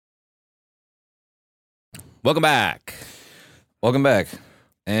Welcome back. Welcome back.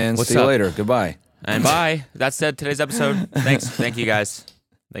 And What's see you up? later. Goodbye. And bye. That's it. Today's episode. Thanks. Thank you guys.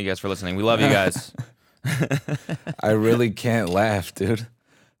 Thank you guys for listening. We love you guys. I really can't laugh, dude.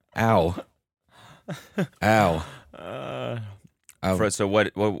 Ow. Ow. So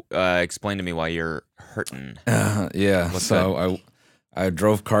what explain to me why you're hurting. Yeah. What's so I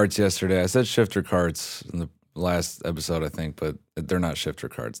drove carts yesterday. I said shifter carts in the last episode, I think, but they're not shifter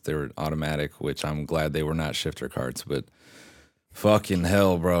carts. They were automatic, which I'm glad they were not shifter carts. But fucking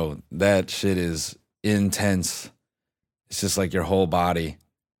hell, bro. That shit is intense. It's just like your whole body.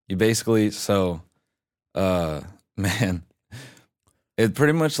 You basically, man, it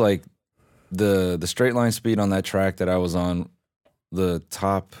pretty much like the straight line speed on that track that I was on, the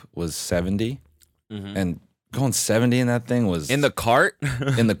top was 70. And going 70 in that thing was... In the cart?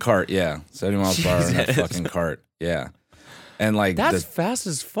 In the cart, yeah. 70 miles per hour in that fucking cart, yeah. And like... That's fast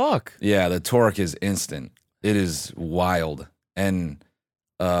as fuck. Yeah, the torque is instant. It is wild. And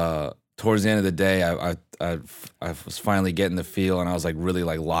towards the end of the day, I was finally getting the feel, and I was like really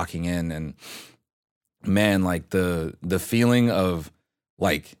like locking in. And man, like the feeling of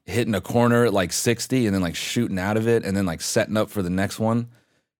like hitting a corner at like 60 and then like shooting out of it and then like setting up for the next one.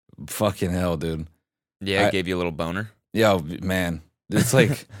 Fucking hell, dude. Yeah, it gave you a little boner. Yeah, man. It's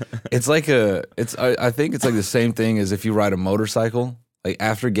like I think it's like the same thing as if you ride a motorcycle. Like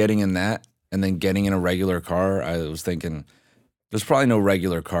after getting in that and then getting in a regular car, I was thinking there's probably no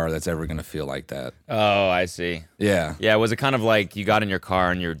regular car that's ever gonna feel like that. Oh, I see. Yeah. Yeah, was it kind of like you got in your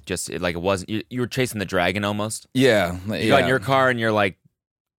car and you're just like it wasn't you were chasing the dragon almost? Yeah. You got in your car and you're like,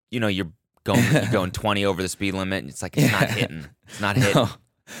 you're going 20 over the speed limit and it's like it's not hitting. It's not hitting. No,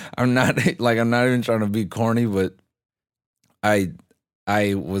 I'm not even trying to be corny, but I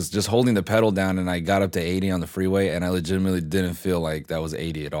was just holding the pedal down and I got up to 80 on the freeway and I legitimately didn't feel like that was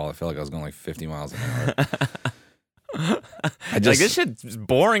 80 at all. I felt like I was going like 50 miles an hour. Like this shit's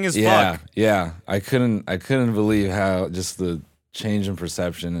boring as fuck. Yeah. I couldn't believe how just the change in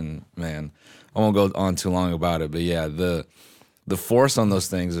perception, and man, I won't go on too long about it, but yeah, the force on those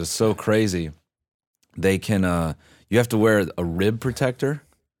things is so crazy. They can you have to wear a rib protector.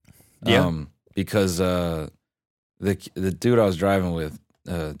 Yeah. Because the dude I was driving with,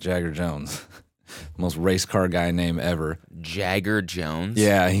 Jagger Jones, most race car guy name ever. Jagger Jones?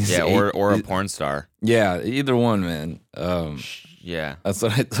 Yeah, or a porn star. Yeah, either one, man. Yeah. That's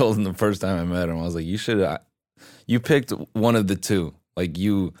what I told him the first time I met him. I was like, you picked one of the two. Like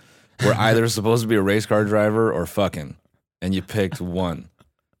you were either supposed to be a race car driver or fucking, and you picked one.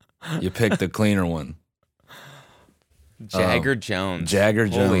 You picked the cleaner one. Jagger Jones. Jagger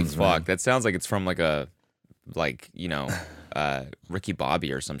Holy Jones. fuck. Man. That sounds like it's from Ricky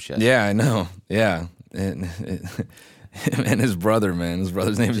Bobby or some shit. Yeah, I know. Yeah. And his brother, man. His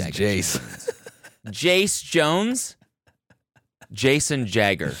brother's name is Jace. Jace Jones? Jason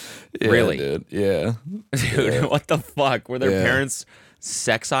Jagger. Yeah, Really? Dude. Yeah. Dude, Yeah. what the fuck? Were their Yeah. parents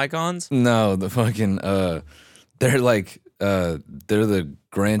sex icons? No, the fucking they're like they're the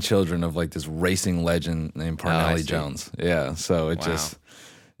grandchildren of like this racing legend named Oh, I Parnelli see. Jones. Yeah. So it Wow. just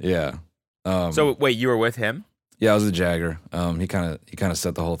yeah. So wait, you were with him? Yeah, I was a Jagger. He kind of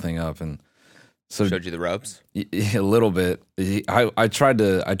set the whole thing up, and so Showed you the ropes? a little bit. I tried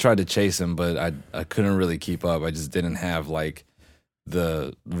to chase him, but I couldn't really keep up. I just didn't have like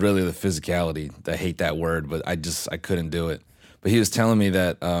the physicality. I hate that word, but I couldn't do it. But he was telling me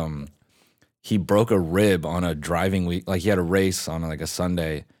that he broke a rib on a driving week. Like he had a race on like a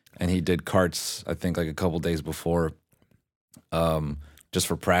Sunday, and he did karts, I think like a couple days before, just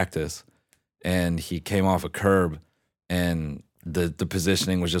for practice. And he came off a curb, and the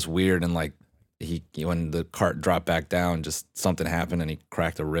positioning was just weird. And like when the cart dropped back down, just something happened, and he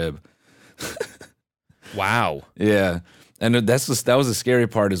cracked a rib. Wow. Yeah, and that was the scary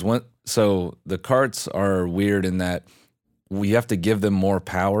part. So the carts are weird in that we have to give them more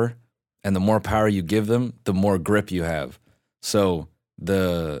power, and the more power you give them, the more grip you have. So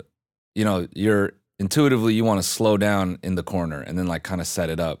you're intuitively you want to slow down in the corner and then like kind of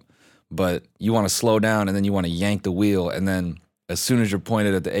set it up. But you want to slow down and then you want to yank the wheel. And then as soon as you're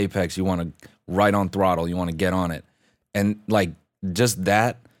pointed at the apex, you want to right on throttle. You want to get on it. And like just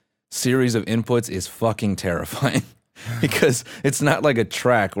that series of inputs is fucking terrifying because it's not like a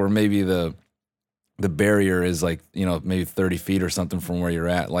track where maybe the barrier is like, maybe 30 feet or something from where you're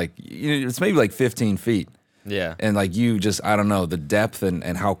at. Like, it's maybe like 15 feet. Yeah. And like I don't know, the depth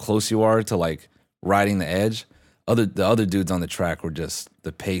and how close you are to like riding the edge. The other dudes on the track were just,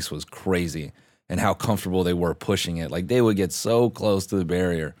 the pace was crazy, and how comfortable they were pushing it. Like they would get so close to the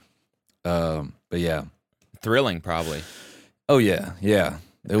barrier. But yeah. Thrilling, probably. Oh yeah, yeah.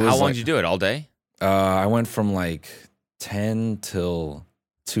 How long did you do it? All day? I went from like 10 till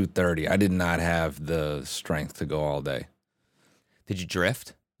 2:30. I did not have the strength to go all day. Did you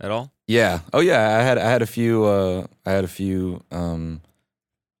drift at all? Yeah. Oh yeah. I had a few. I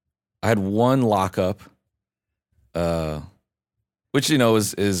had one lockup. Which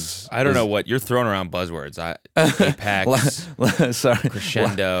is I don't know what you're throwing around buzzwords. Apex, sorry,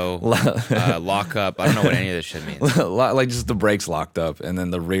 crescendo, lockup. I don't know what any of this shit means. Like just the brakes locked up and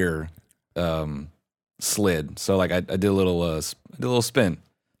then the rear slid. So like I did a little spin,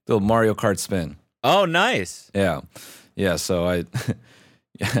 little Mario Kart spin. Oh, nice. Yeah. So I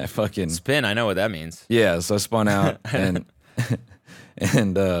fucking spin. I know what that means. Yeah. So I spun out and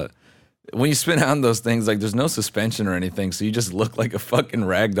when you spin out in those things, like there's no suspension or anything, so you just look like a fucking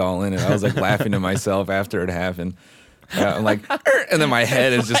ragdoll in it. I was like laughing to myself after it happened. I'm like, and then my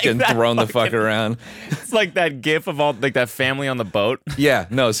head is just getting thrown the fuck around. It's like that gif of all like that family on the boat. Yeah,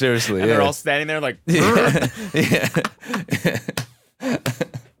 no, seriously. And yeah. They're all standing there like,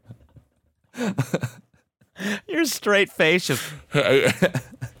 your straight face just. I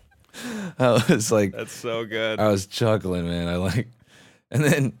was like, that's so good. I was chuckling, man. And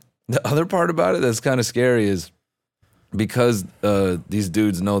then the other part about it that's kind of scary is because these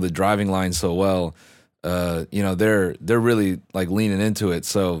dudes know the driving line so well. They're really like leaning into it.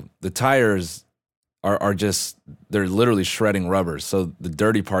 So the tires are just they're literally shredding rubber. So the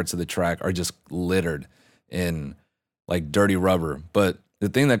dirty parts of the track are just littered in like dirty rubber. But the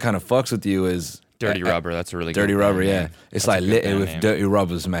thing that kind of fucks with you is dirty rubber. That's a really dirty good rubber. name. Yeah, it's like littered with dirty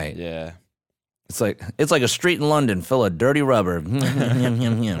rubbers, mate. Yeah, it's like a street in London full of dirty rubber.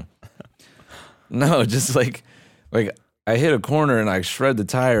 No, just like I hit a corner and I shred the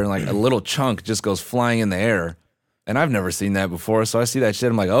tire and like a little chunk just goes flying in the air. And I've never seen that before. So I see that shit.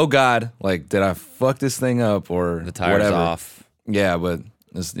 I'm like, oh God, like, did I fuck this thing up or the tire's whatever? Off. Yeah, but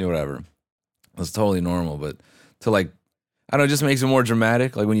it's whatever. It's totally normal. But to like, I don't know, it just makes it more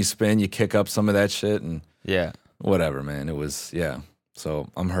dramatic. Like when you spin, you kick up some of that shit and yeah, whatever, man. It was, yeah. So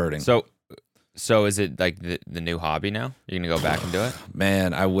I'm hurting. So is it like the new hobby now? You're gonna go back and do it?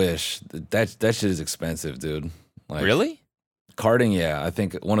 Man, I wish. That shit is expensive, dude. Like, really? Karting, yeah. I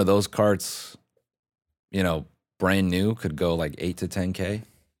think one of those carts, brand new could go like 8 to 10K.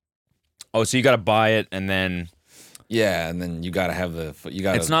 Oh, so you got to buy it and then. Yeah, and then you got to have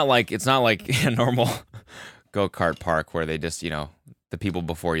It's not like a normal go-kart park where they just the people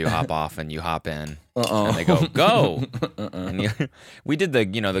before you hop off and you hop in and they go. And we did the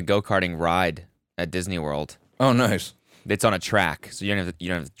the go-karting ride at Disney World. Oh, nice. It's on a track, so you don't have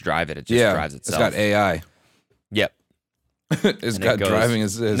to drive it. It just drives itself. It's got AI. Yep. It's got driving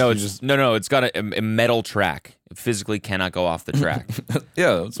assist. No, it's got a metal track. It physically cannot go off the track.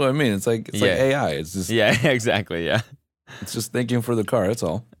 Yeah, that's what I mean. It's like AI. It's just exactly. Yeah. It's just thinking for the car. That's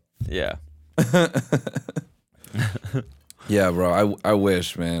all. Yeah. Yeah, bro. I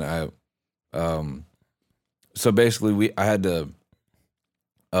wish, man. So basically I had to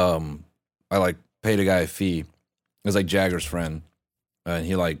I like paid a guy a fee. It was like Jagger's friend. And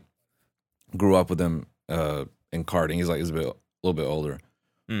he like grew up with him in karting. He's a little bit older.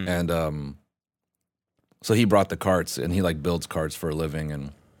 And so he brought the karts and he like builds karts for a living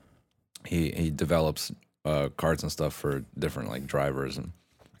and he develops karts and stuff for different like drivers and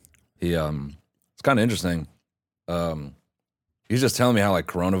he it's kind of interesting. He was just telling me how like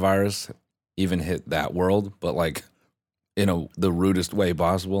coronavirus even hit that world, but like in the rudest way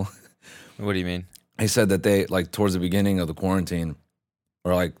possible. What do you mean? He said that they like towards the beginning of the quarantine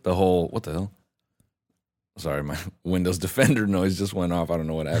or like the whole what the hell? Sorry, my Windows Defender noise just went off. I don't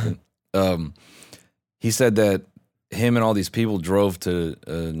know what happened. He said that him and all these people drove to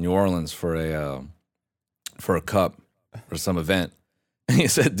New Orleans for a cup or some event. And he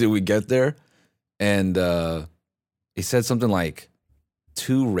said, "Did we get there?" And he said something like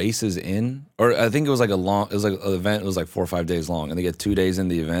 2 races in, or I think it was like an event. It was like 4 or 5 days long, and they get 2 days in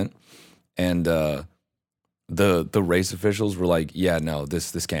the event, and the race officials were like, "Yeah, no,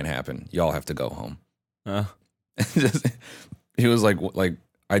 this can't happen. Y'all have to go home." He was like,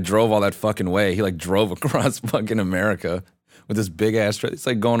 I drove all that fucking way. He like drove across fucking America with this big ass. It's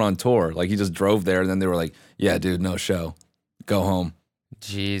like going on tour. Like he just drove there, and then they were like, "Yeah, dude, no show. Go home."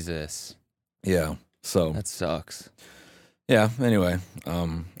 Jesus. Yeah. So that sucks. Yeah. Anyway,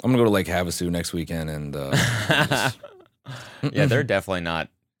 I'm gonna go to Lake Havasu next weekend, and yeah, they're definitely not.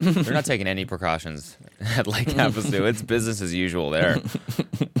 They're not taking any precautions at Lake Havasu. It's business as usual there.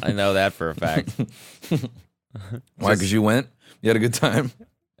 I know that for a fact. Why? Because you went? You had a good time?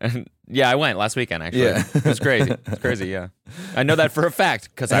 Yeah, I went last weekend, actually. Yeah. It was crazy. It's crazy, yeah. I know that for a fact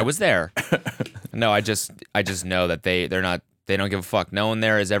because I was there. No, I just know that they don't give a fuck. No one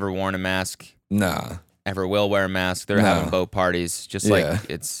there has ever worn a mask. Nah. ever will wear a mask. They're having boat parties, just like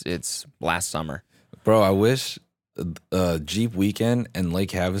it's last summer. Bro, I wish Jeep Weekend and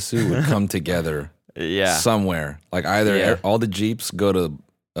Lake Havasu would come together. Yeah. Somewhere. Like either all the Jeeps go to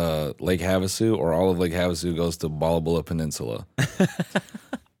Lake Havasu or all of Lake Havasu goes to Bala Bala Peninsula.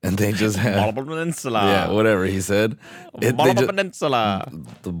 And they just have Bala Bala Peninsula. Yeah, whatever he said. Bala Bala Peninsula.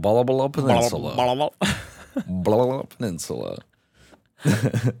 The Bala Bala Peninsula. Bala Bala Peninsula.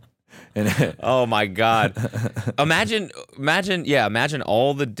 And oh my God. Imagine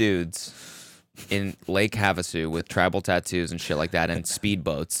all the dudes in Lake Havasu with tribal tattoos and shit like that and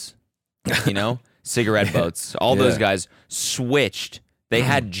speedboats, you know, cigarette boats. All those guys switched. They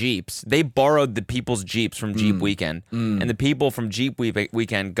had Jeeps. They borrowed the people's Jeeps from Jeep Weekend, and the people from Jeep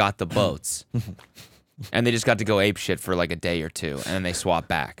Weekend got the boats. And they just got to go ape shit for like a day or two, and then they swapped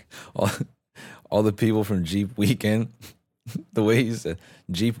back. All the people from Jeep Weekend, the way you said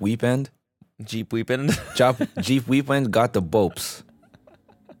Jeep Weekend? Jeep Weekend? Jeep Weekend got the boats.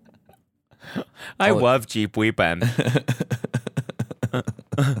 I love Jeep Weekend.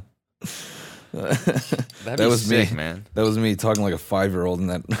 That was sick, me, man. That was me talking like a 5-year-old in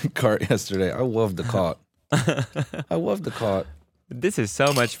that cart yesterday. I love the cart. I love the cart. This is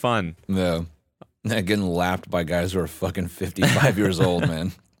so much fun. Yeah. Getting lapped by guys who are fucking 55 years old,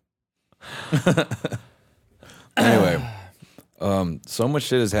 man. Anyway, so much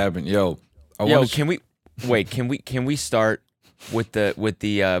shit has happened. Can we start with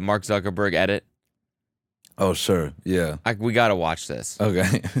the Mark Zuckerberg edit? Oh, sure. Yeah. We got to watch this.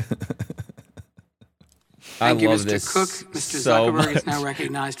 Okay. Thank you, love Mr. this Cook. Mr. so Zuckerberg much. is now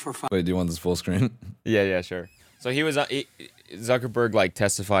recognized for 5. Wait, do you want this full screen? Yeah, sure. So he was Zuckerberg like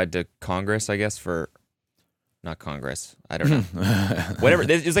testified to Congress, I guess, for not Congress. I don't know. Whatever.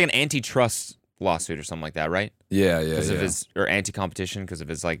 It's like an antitrust lawsuit or something like that, right? Yeah. Because of his or anti-competition because of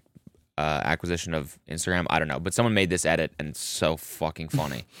his like acquisition of Instagram. I don't know, but someone made this edit and it's so fucking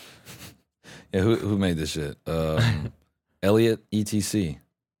funny. Yeah, who made this shit? Elliot ETC.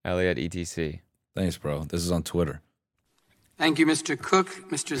 Elliot ETC. Thanks, bro. This is on Twitter. Thank you, Mr. Cook.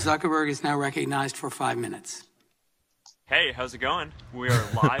 Mr. Zuckerberg is now recognized for 5 minutes. Hey, how's it going? We are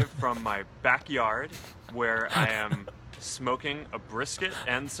live from my backyard where I am smoking a brisket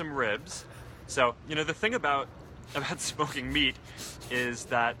and some ribs. So, the thing about smoking meat is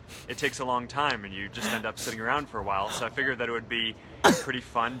that it takes a long time and you just end up sitting around for a while. So I figured that it would be pretty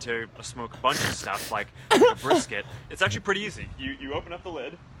fun to smoke a bunch of stuff like a brisket. It's actually pretty easy. You open up the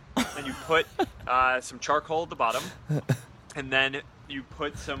lid and you put some charcoal at the bottom, and then you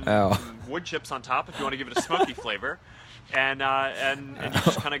put some wood chips on top if you want to give it a smoky flavor, and you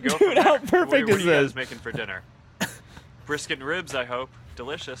just kind of go from there. How perfect what is are you guys this? making for dinner? Brisket and ribs, I hope.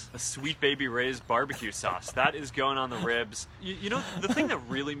 Delicious. A Sweet Baby Ray's barbecue sauce. That is going on the ribs. You know, the thing that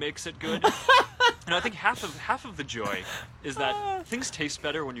really makes it good, I think half of the joy is that things taste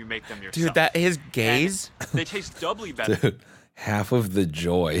better when you make them yourself. Dude, that his gaze. And they taste doubly better. Dude, half of the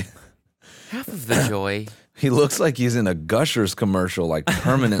joy. Half of the joy. He looks like he's in a Gushers commercial, like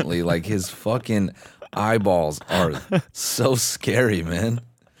permanently. Like his fucking eyeballs are so scary, man.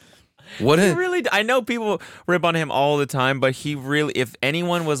 I know people rip on him all the time, but he really, if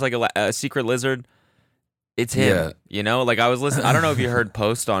anyone was like a secret lizard, it's him. Yeah. You know, like I was listening. I don't know if you heard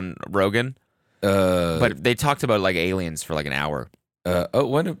Post on Rogan, but they talked about like aliens for like an hour.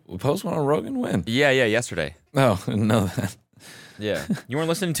 When did Post went on Rogan? When? Yeah, yesterday. Oh, no, that. Yeah, you weren't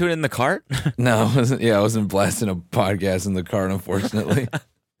listening to it in the cart. No, I wasn't. Yeah, I wasn't blasting a podcast in the cart, unfortunately.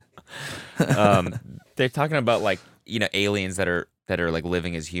 They're talking about like aliens that are like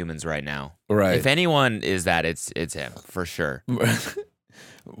living as humans right now. Right. If anyone is that, it's him for sure.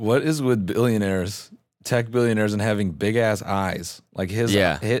 What is with billionaires, tech billionaires, and having big ass eyes? Like his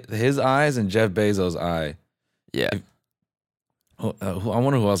eyes and Jeff Bezos' eye. Yeah. I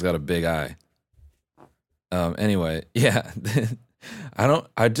wonder who else got a big eye. Anyway, yeah.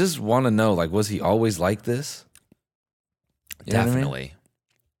 I just want to know, like, was he always like this? You Definitely.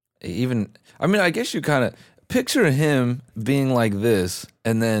 I mean, I guess you kind of picture him being like this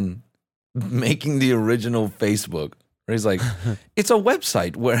and then making the original Facebook. Where he's like, it's a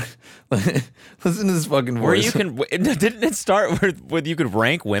website where, listen to this fucking voice. Where you can, didn't it start with you could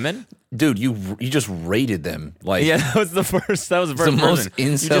rank women? Dude, you just rated them. Like, yeah, that was the first the person. most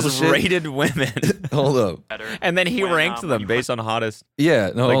You incel just shit. rated women. Hold up. And then he When, ranked when them you based on hottest,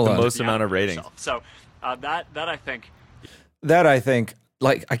 Yeah, no, like hold the on. most amount of ratings. So that I think. That I think,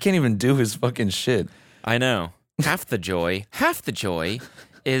 like, I can't even do his fucking shit. I know. Half the joy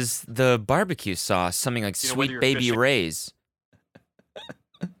is the barbecue sauce, something like whether Sweet you're Baby fishing- Ray's.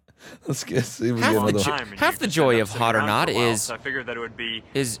 Let's get see if we Half get the another. jo- time, and half you the just joy end up of sitting Hot or around Not for a while, is- so I figured that it would be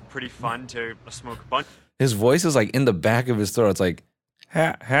is- pretty fun to smoke a bunch. His voice is like in the back of his throat. It's like,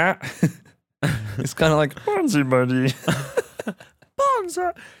 ha ha. It's kind of like Bonzi buddy.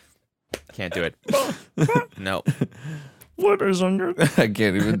 Bonza. Can't do it. No. What is on your? I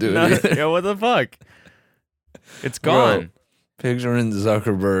can't even do No, it. Either. yo, what the fuck? It's Bro, gone. picturing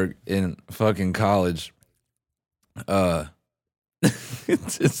Zuckerberg in fucking college.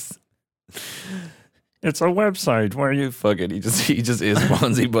 It's just. It's a website where you fuck it. He just is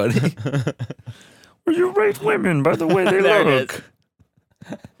Bonzi buddy. Where you rate women by the way they There it look.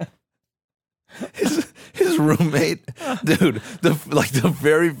 His roommate, dude, the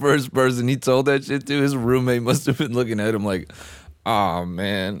very first person he told that shit to, his roommate must have been looking at him like, oh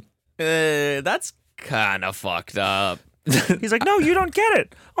man. That's kind of fucked up. He's like, no, you don't get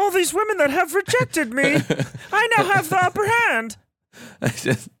it. All these women that have rejected me, I now have the upper hand.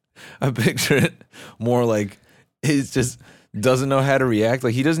 I picture it more like he's just doesn't know how to react.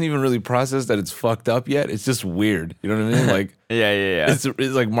 Like he doesn't even really process that it's fucked up yet. It's just weird. You know what I mean? Like Yeah. it's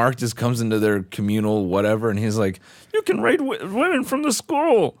like Mark just comes into their communal whatever, and he's like, "You can rate women from the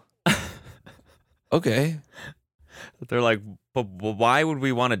school." Okay. They're like, but why would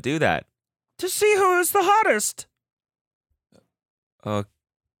we want to do that? To see who is the hottest.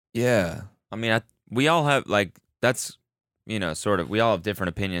 Yeah. I mean, we all have like that's sort of. We all have different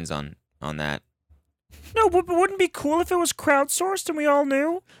opinions on that. No, but wouldn't it be cool if it was crowdsourced and we all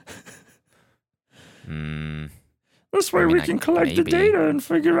knew? This way I mean, we can collect the maybe. data and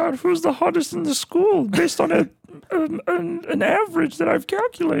figure out who's the hottest in the school based on an average that I've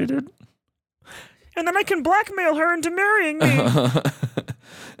calculated. And then I can blackmail her into marrying me.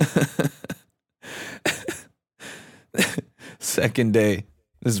 Second day,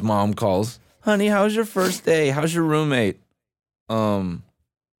 his mom calls. Honey, how's your first day? How's your roommate?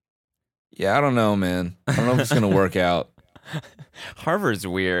 Yeah, I don't know, man. I don't know if it's gonna work out. Harvard's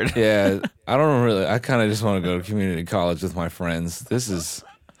weird. Yeah, I kind of just want to go to community college with my friends. This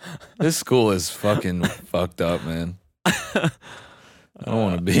school is fucking fucked up, man. I don't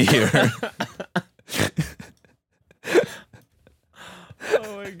want to be here.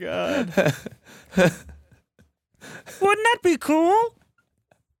 Oh my god. Wouldn't that be cool?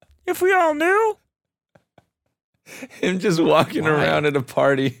 If we all knew? Him just walking around at a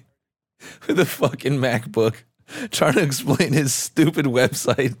party with a fucking MacBook trying to explain his stupid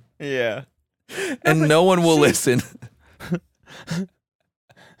website, Yeah. and no one will listen.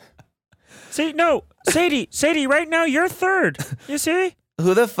 See, no, Sadie, right now you're third. You see?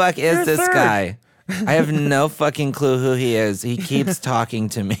 Who the fuck is You're this third. guy? I have no fucking clue who he is. He keeps talking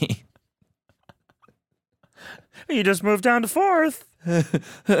to me. You just moved down to fourth.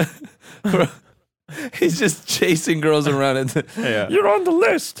 Bro, he's just chasing girls around. Yeah. You're on the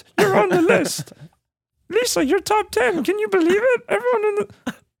list. You're on the list. Lisa, you're top 10. Can you believe it? Everyone in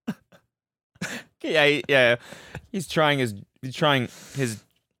the Yeah. He's trying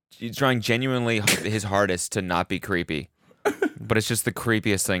genuinely his hardest to not be creepy. But it's just the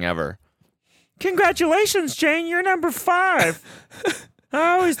creepiest thing ever. Congratulations, Jane. You're number 5.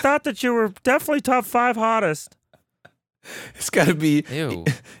 I always thought that you were definitely top 5 hottest. It's got to be. Ew.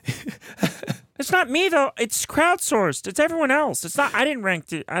 It's not me though. It's crowdsourced. It's everyone else. It's not. I didn't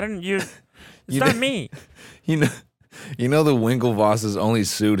rank it. I didn't. It's not me. You know the Winklevosses only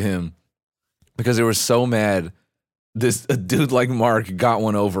sued him because they were so mad. A dude like Mark got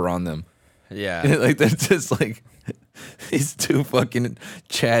one over on them. Yeah. Like they're just like these two fucking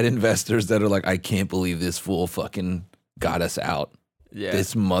Chad investors that are like, I can't believe this fool fucking got us out. Yeah.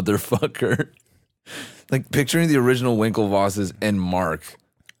 This motherfucker. Like picturing the original Winklevosses and Mark.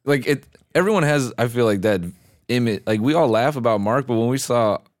 Like everyone has, I feel like, that image. Like we all laugh about Mark, but when we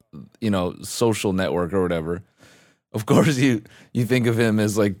saw, Social Network or whatever, of course you think of him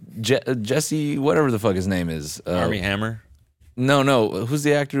as like Jesse, whatever the fuck his name is. Army Hammer? No. Who's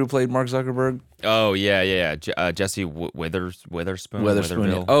the actor who played Mark Zuckerberg? Oh, yeah. Jesse Witherspoon?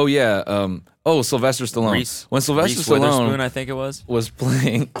 Witherspoon. Oh, yeah. Sylvester Stallone. When Sylvester Reese Stallone Witherspoon, I think it was.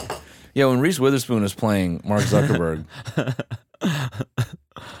 playing... Yeah, when Reese Witherspoon was playing Mark Zuckerberg.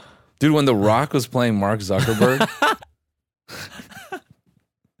 Dude, when The Rock was playing Mark Zuckerberg...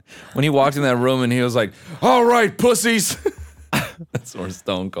 when he walked in that room and he was like, all right, pussies! That's more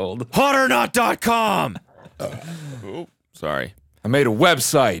Stone Cold. Hotornot.com! Sorry. I made a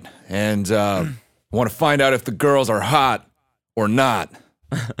website and I want to find out if the girls are hot or not.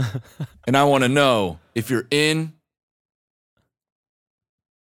 And I want to know if you're in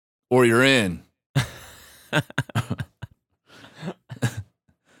or you're in.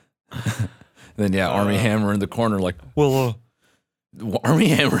 Then, Army Hammer in the corner like, well, Army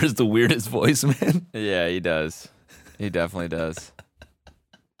Hammer is the weirdest voice, man. Yeah, he does. He definitely does.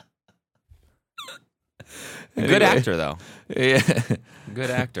 Anyway. Good actor, though. Yeah. Good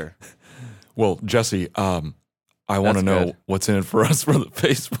actor. Well, Jesse, I want to know good. what's in it for us for the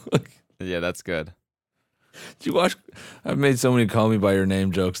Facebook. Yeah, that's good. Did you watch? I've made so many call me by your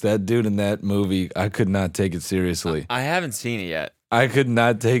name jokes. That dude in that movie, I could not take it seriously. I haven't seen it yet. I could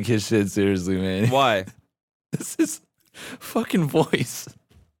not take his shit seriously, man. Why? This is fucking voice.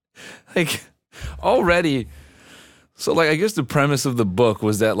 Like, already. So, like, I guess the premise of the book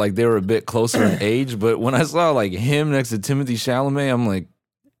was that, like, they were a bit closer in age, but when I saw, like, him next to Timothy Chalamet, I'm like,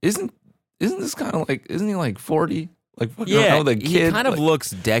 isn't this kind of like, isn't he, like, 40? Like, fucking around with a kid? He kind of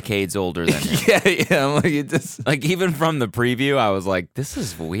looks decades older than him. Yeah, I'm like, it just... Like, even from the preview, I was like, this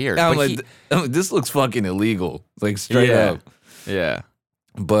is weird. I'm But like, this looks fucking illegal. Like, straight Yeah. up. Yeah.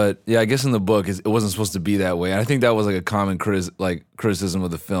 But yeah, I guess in the book it wasn't supposed to be that way. And I think that was like a common criticism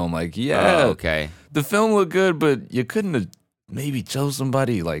of the film. Like, yeah, Okay. the film looked good, but you couldn't have maybe chose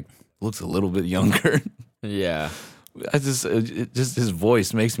somebody like looks a little bit younger. Yeah. It just his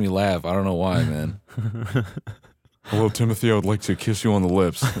voice makes me laugh. I don't know why, man. Hello, Timothy. I would like to kiss you on the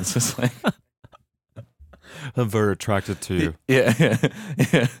lips. It's just like I'm very attracted to you. yeah.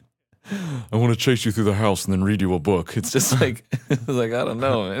 I want to chase you through the house and then read you a book. It's just like it's like I don't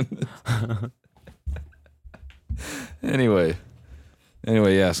know, man. Anyway,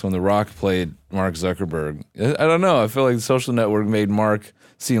 yes. When The Rock played Mark Zuckerberg, I don't know. I feel like The Social Network made Mark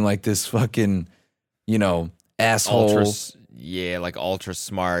seem like this fucking, asshole. Like ultra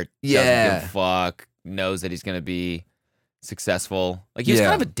smart. Yeah. Doesn't give a fuck. Knows that he's going to be successful. Like, he was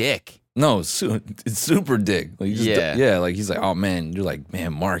kind of a dick. No, it's super dick. Like, like he's like, oh man, you're like,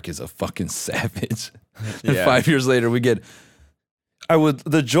 man, Mark is a fucking savage. And 5 years later, we get,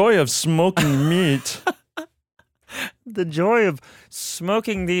 the joy of smoking meat. The joy of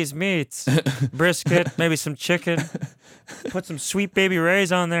smoking these meats. Brisket, maybe some chicken. Put some Sweet Baby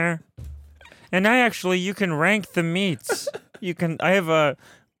Ray's on there. And you can rank the meats. I have a...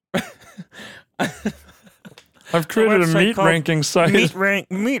 I've created a meat ranking site.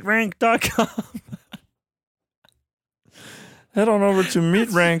 Meatrank.com. Head on over to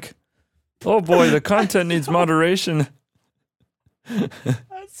Meatrank. Oh boy, the content needs moderation.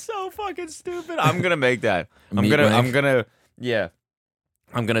 That's so fucking stupid. I'm gonna make that. I'm Meat rank? gonna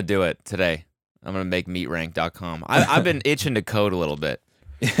do it today. I'm gonna make meatrank.com. I've been itching to code a little bit.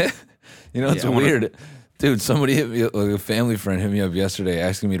 It's weird. Dude, somebody hit me, like a family friend hit me up yesterday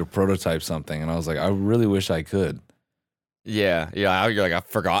asking me to prototype something, and I was like, I really wish I could. Yeah. You're like, I've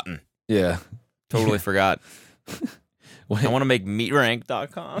forgotten. Yeah. Totally forgot. I want to make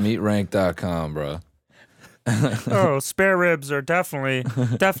meatrank.com. Meatrank.com, bro. Oh, spare ribs are definitely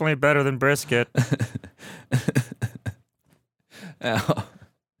better than brisket. Ow.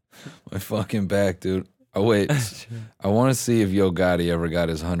 My fucking back, dude. Oh, wait. I want to see if Yo Gotti ever got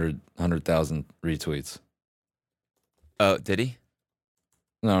his 100,000 retweets. Oh, did he?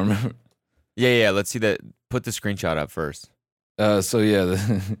 No, remember? Yeah. Let's see that. Put the screenshot up first. When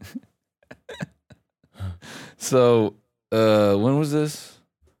was this?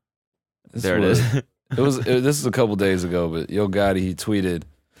 There it is. This is a couple days ago, but Yo Gotti, he tweeted,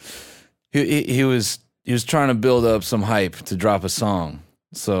 he was trying to build up some hype to drop a song.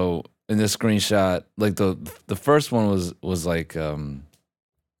 So in this screenshot, like the first one was like,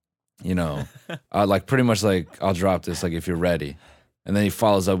 like pretty much like, I'll drop this, like if you're ready. And then he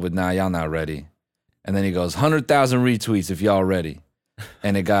follows up with, nah, y'all not ready. And then he goes, 100,000 retweets if y'all ready.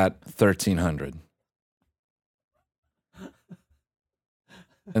 And it got 1,300.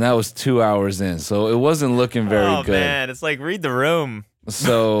 And that was 2 hours in. So it wasn't looking very good. Oh, man. It's like, read the room.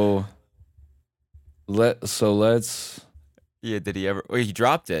 So let's... Yeah, did he ever... He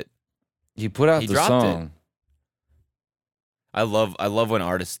dropped it. He put out the song. It. I love when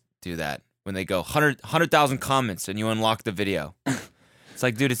artists do that. When they go 100,000 comments and you unlock the video. It's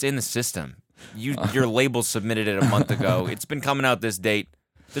like, dude, it's in the system. Your label submitted it a month ago. It's been coming out this date.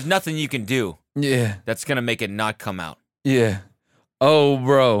 There's nothing you can do. Yeah. That's gonna make it not come out. Yeah. Oh,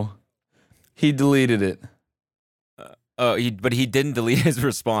 bro. He deleted it. But he didn't delete his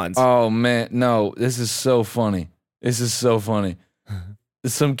response. Oh, man. No, this is so funny. Some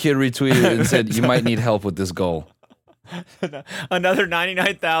kid retweeted it and said, you might need help with this goal. Another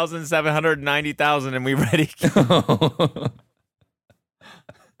 99,790,000 and we ready.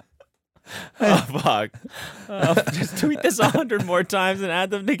 Oh, fuck. Just tweet this 100 more times and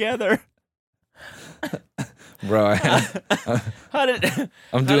add them together. Bro,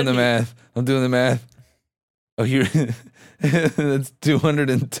 I'm doing the math. Oh, here. That's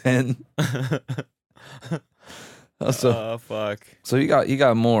 210. So, fuck. so he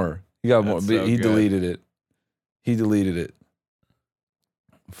got more. He got more, That's but so he good. deleted it. He deleted it.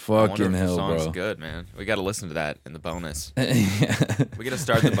 I wonder Fucking if the hell, song's bro. good, man. We got to listen to that in the bonus. Yeah. We got to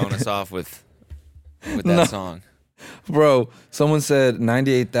start the bonus off with that No. song. Bro, someone said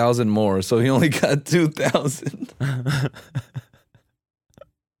 98,000 more, so he only got 2,000.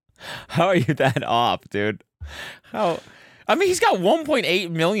 How are you that off, dude? How? I mean, he's got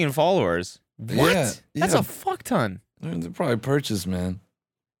 1.8 million followers. What? Yeah, That's yeah. a fuck ton. They probably purchased, man.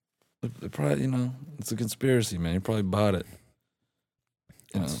 They probably, it's a conspiracy, man. He probably bought it.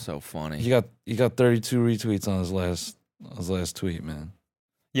 You know, That's so funny. he got 32 retweets on his last tweet, man.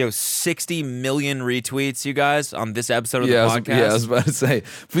 Yo, 60 million retweets, you guys, on this episode of Yeah, the podcast. I was about to say,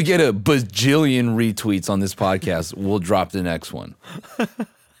 if we get a bajillion retweets on this podcast, we'll drop the next one.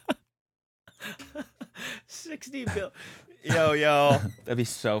 60 bill. Yo. That'd be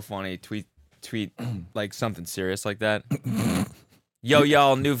so funny. Tweet like something serious like that. Yo,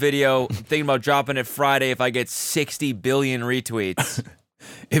 y'all, new video. I'm thinking about dropping it Friday if I get 60 billion retweets.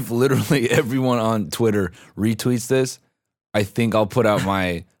 If literally everyone on Twitter retweets this, I think I'll put out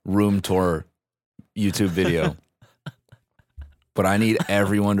my room tour YouTube video. But I need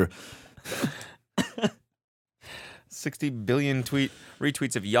everyone to 60 billion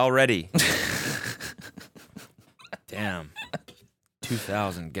retweets of y'all ready. Damn.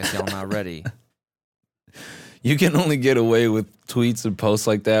 2,000. Guess y'all not ready. You can only get away with tweets and posts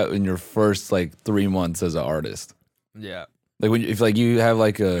like that in your first 3 months as an artist. Yeah. Like if you have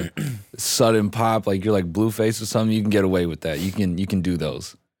a sudden pop, like you're like Blueface or something, you can get away with that. You can do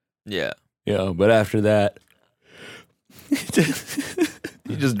those. Yeah. Yeah, but after that,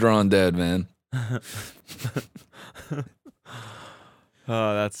 you just drawn dead, man. Oh,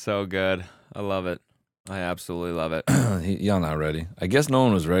 that's so good. I love it. I absolutely love it. Y'all not ready. I guess no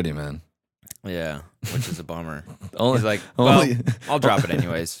one was ready, man. Yeah, which is a bummer. Only, He's like, well, only, I'll drop it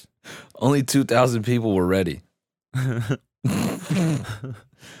anyways. only 2,000 people were ready.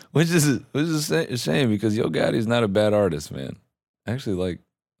 Which is a shame because Yo Gotti's not a bad artist, man. Actually,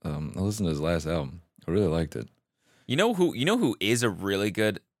 I listened to his last album. I really liked it. You know who is a really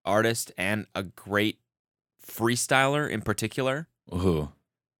good artist and a great freestyler in particular Who?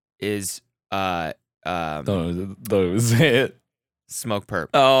 is Don't even say it. Smoke Perp.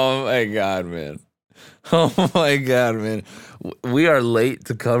 Oh my god, man. Oh my god, man. We are late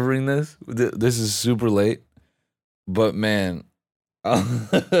to covering this. This is super late. But man,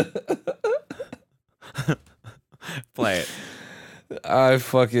 Play it. I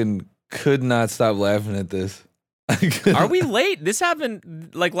fucking could not stop laughing at this. Are we late? This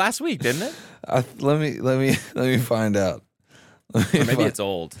happened last week, didn't it? Let me find out. Or maybe it's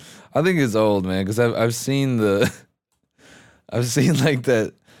old. I think it's old, man, because I've seen that.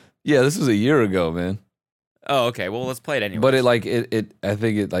 Yeah, this was a year ago, man. Oh, okay. Well, let's play it anyway. But I think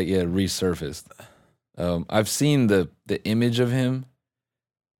it resurfaced. I've seen the image of him,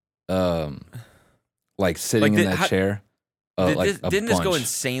 sitting in that chair. Didn't this go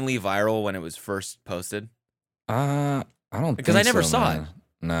insanely viral when it was first posted? I don't Because think I never so, saw man.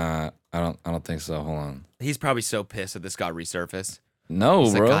 Nah, I don't think so. Hold on. He's probably so pissed that this got resurfaced. No,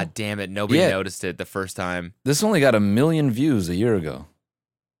 He's bro. like, God damn it! Nobody Yeah. noticed it the first time. This only got 1 million views a year ago.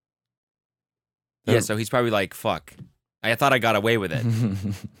 Yeah, so he's probably like, "Fuck! I thought I got away with it."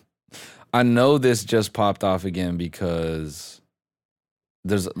 I know this just popped off again because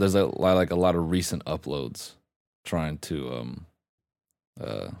there's a lot of recent uploads trying to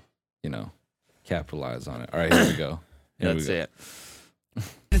capitalize on it. All right, here we go. Let's see it.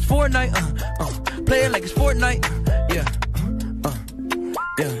 It's Fortnite, play it like it's Fortnite, yeah.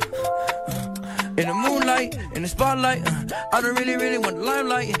 In the moonlight, in the spotlight, I don't really want the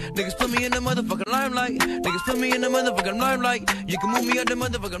limelight. Niggas put me in the motherfucking limelight. Niggas put me in the motherfucking limelight. You can move me out the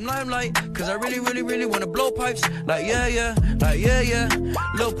motherfucking limelight, cause I really wanna blow pipes. Like yeah.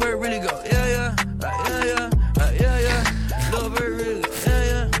 Lil Perp really go, yeah. Like yeah. Lil Perp really go,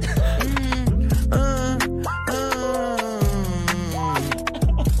 yeah.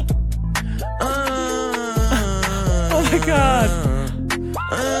 Oh my God!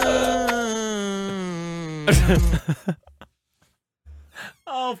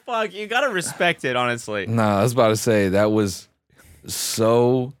 Oh fuck! You gotta respect it, honestly. Nah, I was about to say that was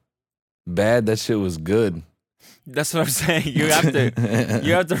so bad. That shit was good. That's what I'm saying. You have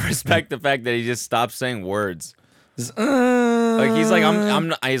to respect the fact that he just stopped saying words. Just, Like he's like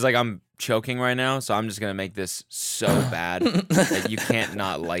I'm choking right now, so I'm just gonna make this so bad that you can't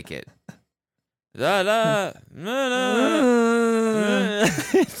not like it. It's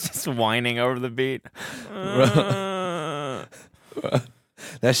just whining over the beat.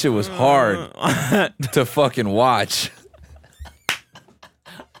 That shit was hard to fucking watch.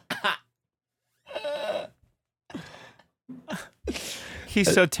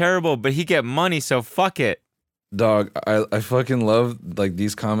 He's so terrible, but he get money, so fuck it. Dog, I fucking love like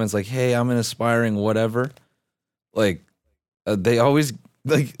these comments like, hey, I'm an aspiring whatever. Like they always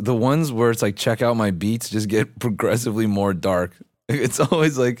like the ones where it's like check out my beats just get progressively more dark. It's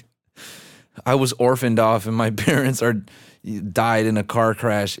always like I was orphaned off and my parents died in a car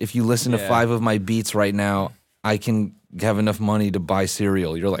crash. If you listen to 5 of my beats right now, I can have enough money to buy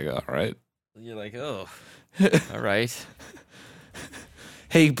cereal. You're like, all right. You're like, oh, all right.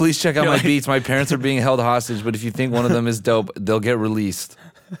 Hey, please check out my beats. My parents are being held hostage, but if you think one of them is dope, they'll get released.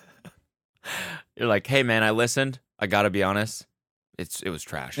 You're like, hey man, I listened. I gotta be honest, it was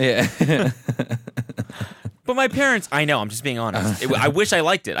trash. Yeah. But my parents, I know, I'm just being honest. I wish I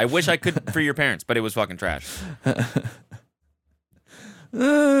liked it. I wish I could for your parents, but it was fucking trash.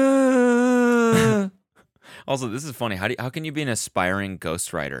 Also, this is funny. How can you be an aspiring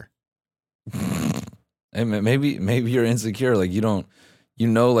ghostwriter? Hey man, maybe you're insecure. Like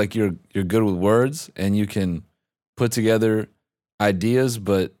like you're good with words and you can put together ideas,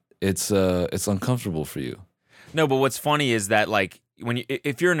 but it's uncomfortable for you. No, but what's funny is that like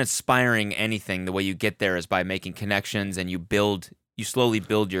if you're an aspiring anything, the way you get there is by making connections and you slowly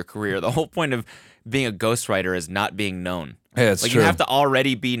build your career. The whole point of being a ghostwriter is not being known. Yeah, it's like true. You have to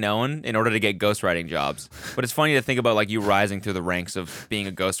already be known in order to get ghostwriting jobs. But it's funny to think about like you rising through the ranks of being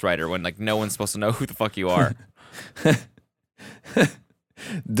a ghostwriter when like no one's supposed to know who the fuck you are.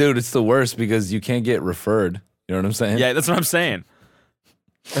 Dude, it's the worst because you can't get referred. You know what I'm saying? Yeah, that's what I'm saying.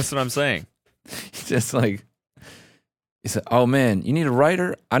 That's what I'm saying. Just like, he said, oh man, you need a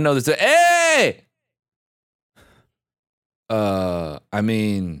writer? I know this. Hey! I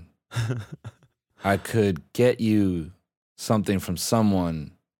mean, I could get you something from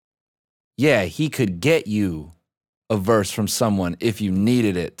someone. Yeah, he could get you a verse from someone if you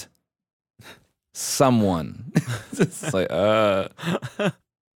needed it. Someone. It's like,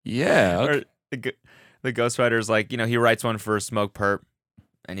 yeah. Okay. Or the ghostwriter's like, he writes one for Smoke Perp,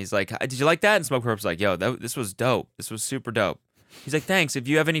 and he's like, did you like that? And Smoke Perp's like, yo, this was dope. This was super dope. He's like, thanks. If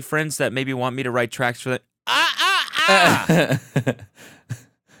you have any friends that maybe want me to write tracks for that.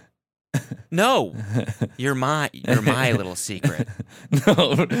 No, you're my little secret.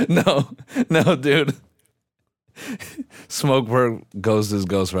 No, dude. Smoke Perp goes to his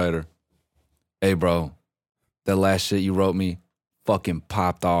ghostwriter. Hey, bro, that last shit you wrote me fucking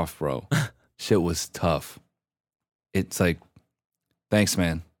popped off, bro. Shit was tough. It's like, thanks,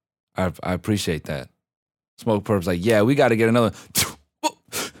 man. I appreciate that. Smoke Perp's like, yeah, we got to get another.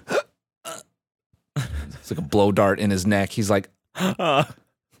 It's like a blow dart in his neck. He's like,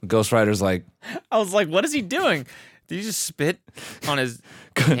 Ghostwriter's like, I was like, what is he doing? Did he just spit on his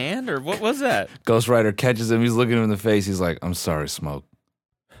hand or what was that? Ghostwriter catches him. He's looking him in the face. He's like, I'm sorry, Smoke.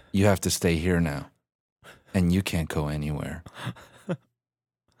 You have to stay here now. And you can't go anywhere.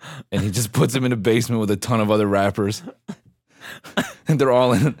 And he just puts him in a basement with a ton of other rappers. And they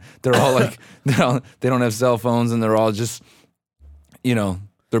don't have cell phones and they're all just,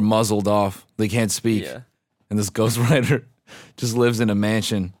 they're muzzled off. They can't speak. Yeah. And this ghostwriter just lives in a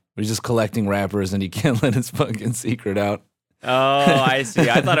mansion where he's just collecting rappers and he can't let his fucking secret out. Oh, I see.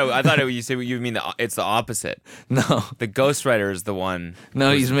 I thought you mean it's the opposite. No. The ghostwriter is the one.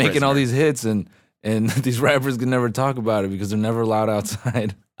 No, he's making all these hits and these rappers can never talk about it because they're never allowed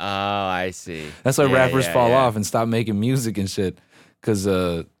outside. Oh, I see. That's why rappers fall off and stop making music and shit. Because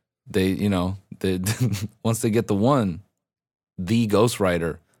they once they get the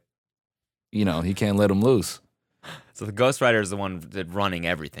ghostwriter, he can't let them loose. So the ghostwriter is the one that running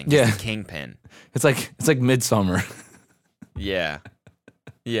everything. He's the kingpin. It's like Midsummer. Yeah.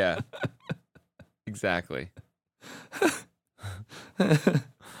 Yeah. Exactly.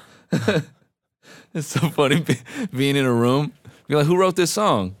 It's so funny being in a room. You're like, who wrote this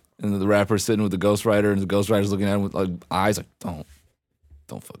song? And the rapper's sitting with the ghostwriter, and the ghostwriter's looking at him with like eyes like, don't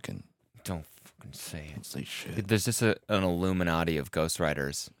fucking say it. Don't say shit. There's just an Illuminati of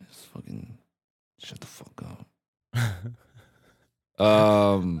ghostwriters. Just fucking shut the fuck up.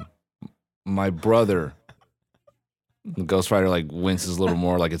 My brother, the ghostwriter like winces a little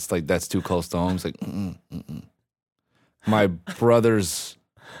more, like it's like that's too close to home. It's like, My brother's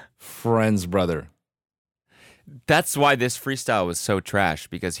friend's brother. That's why this freestyle was so trash,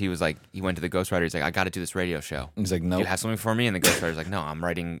 because he was like, he went to the ghostwriter. He's like, I got to do this radio show. He's like, no. You have something for me? And the ghostwriter's like, no, I'm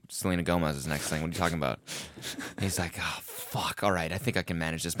writing Selena Gomez's next thing. What are you talking about? And he's like, oh, fuck. All right. I think I can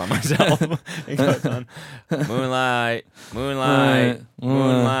manage this by myself. He goes on, moonlight, moonlight,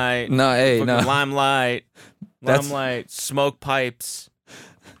 moonlight. No, hey, no. Limelight, limelight, smoke pipes.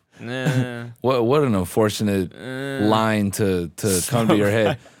 What an unfortunate line to come to your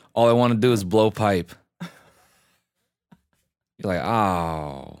head. All I want to do is blow pipe. You're like,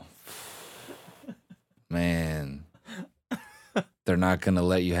 oh, man. They're not going to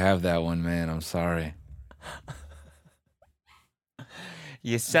let you have that one, man. I'm sorry.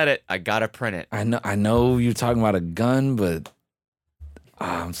 You said it. I got to print it. I know you're talking about a gun, but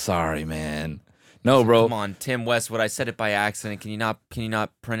I'm sorry, man. No, bro. Come on, Tim West. What I said it by accident. Can you not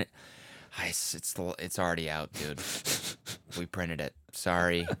print it? It's already out, dude. We printed it.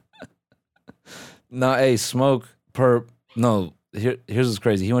 Sorry. No, hey, Smoke, Perp. No, here's what's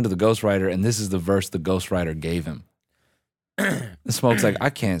crazy. He went to the ghostwriter, and this is the verse the ghostwriter gave him. And Smoke's like, I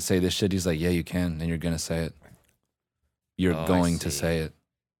can't say this shit. He's like, yeah, you can, and you're gonna say it. You're going to say it.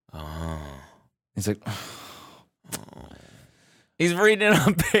 Oh. He's like, He's reading it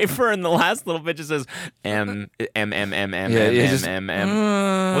on paper, and the last little bit just says M. What's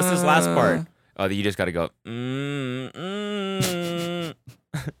this last part? Oh, you just got to go.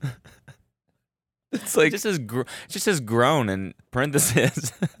 It's like just says groan in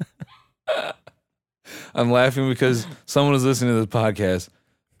parentheses. I'm laughing because someone was listening to this podcast.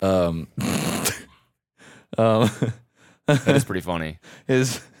 That is pretty funny.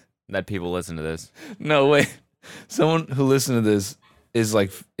 That people listen to this. No, wait. Someone who listened to this is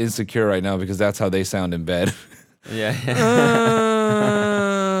like insecure right now because that's how they sound in bed. Yeah.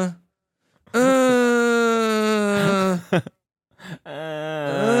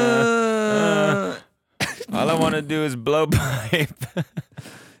 All I want to do is blow pipe.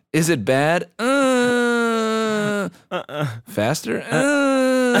 Is it bad? Faster?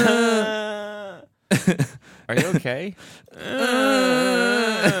 Are you okay?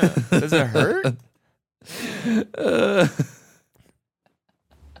 Does it hurt?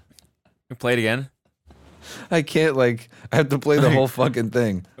 Play it again. I can't, I have to play the whole fucking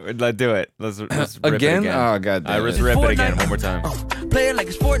thing. Let's do it. Let's rip again? It again. Oh, God damn Let's it. rip it again one more time. Play it like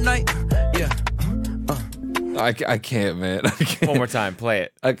it's Fortnite. Yeah. I can't, man. I can't. One more time. Play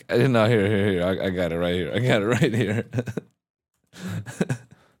it. No, here. I got it right here. I got it right here.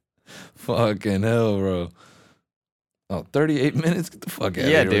 Fucking hell, bro. Oh, 38 minutes? Get the fuck out of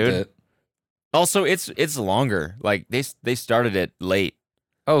here dude. with that. Also, it's longer. Like they started it late.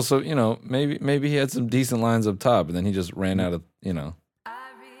 Oh, so maybe he had some decent lines up top, and then he just ran out of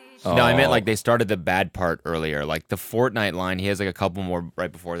Oh. No, I meant like they started the bad part earlier. Like the Fortnite line, he has like a couple more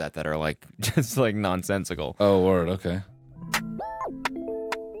right before that are like just like nonsensical. Oh, word. Okay.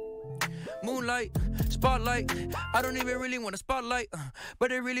 Moonlight, spotlight. I don't even really want a spotlight, but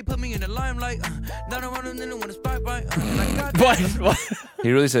they really put me in the limelight. Now I don't really want a spotlight. What?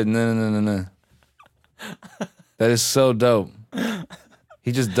 He really said no. That is so dope.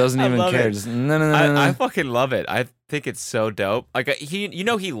 He just doesn't even care. It. Just no. I fucking love it. I think it's so dope. Like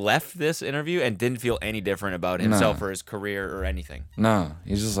he left this interview and didn't feel any different about himself or his career or anything. No,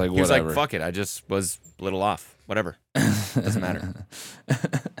 he's just like He was whatever. like, fuck it. I just was a little off. Whatever. Doesn't matter.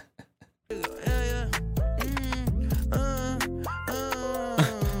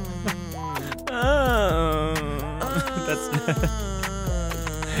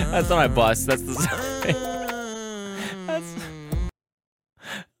 That's not my boss. That's the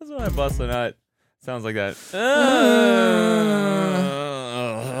that's not my boss or not. Sounds like that.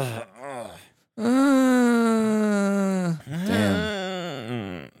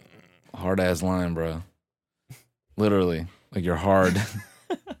 Damn. Hard ass line, bro. Literally. Like you're hard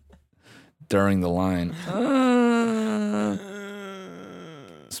during the line.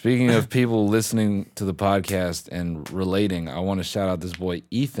 Speaking of people listening to the podcast and relating, I want to shout out this boy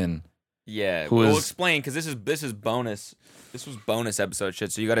Ethan. Yeah, we'll explain because this is bonus. This was bonus episode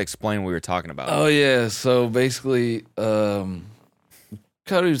shit, so you got to explain what we were talking about. Oh yeah, so basically, Cody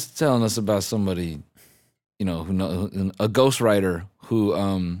was telling us about somebody, a ghostwriter who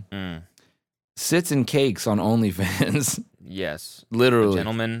sits in cakes on OnlyFans. Yes, literally,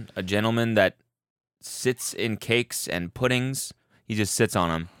 a gentleman that sits in cakes and puddings. He just sits on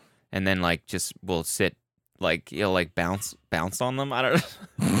them, and then just will sit bounce on them. I don't.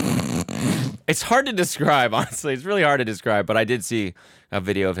 It's hard to describe, honestly. It's really hard to describe, but I did see a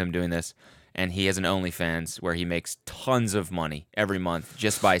video of him doing this, and he has an OnlyFans where he makes tons of money every month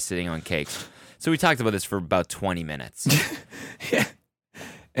just by sitting on cakes. So we talked about this for about 20 minutes. Yeah.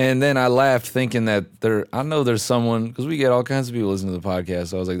 And then I laughed thinking that I know there's someone, because we get all kinds of people listening to the podcast.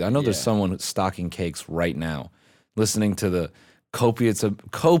 So I was like, I know there's someone stocking cakes right now, listening to the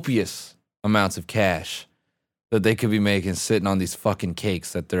copious amounts of cash that they could be making sitting on these fucking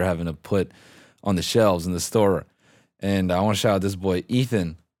cakes that they're having to put on the shelves in the store. And I want to shout out this boy,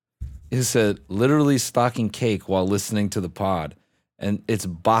 Ethan. He said, literally stocking cake while listening to the pod. and it's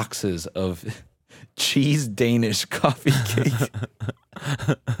boxes of cheese Danish coffee cake.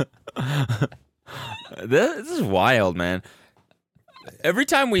 This is wild, man. Every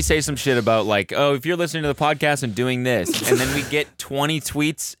time we say some shit about like, oh, if you're listening to the podcast and doing this, and then we get 20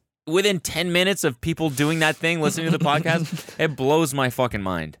 tweets within 10 minutes of people doing that thing, listening to the podcast, it blows my fucking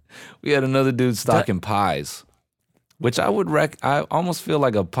mind. We had another dude stocking pies, which I almost feel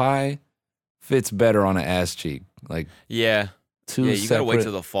like a pie fits better on an ass cheek. Like yeah, you gotta wait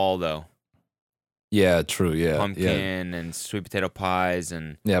till the fall though. Yeah, true. Yeah, pumpkin and sweet potato pies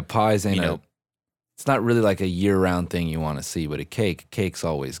and pies ain't it's not really like a year-round thing you want to see, but cake's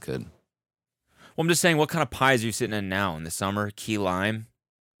always good. Well, I'm just saying, what kind of pies are you sitting in now in the summer? Key lime?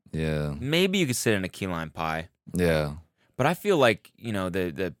 Yeah. Maybe you could sit in a key lime pie. Yeah. But I feel like,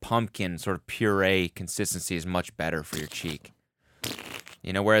 the pumpkin sort of puree consistency is much better for your cheek.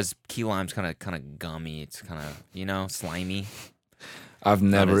 Whereas key lime's kind of gummy. It's kind of, slimy. I've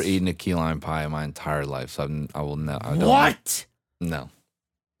never eaten a key lime pie in my entire life, so I will not. What? No.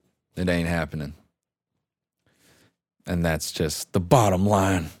 It ain't happening. And that's just the bottom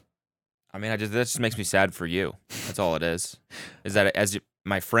line. I mean, that just makes me sad for you. That's all it is. Is that as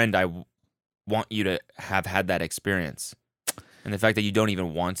my friend, I want you to have had that experience. And the fact that you don't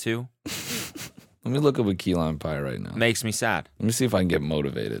even want to. Let me look up a key lime pie right now. Makes me sad. Let me see if I can get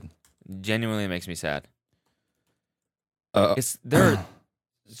motivated. Genuinely makes me sad.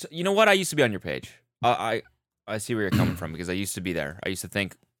 You know what? I used to be on your page. I see where you're coming from because I used to be there. I used to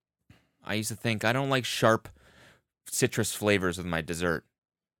think I don't like sharp citrus flavors with my dessert.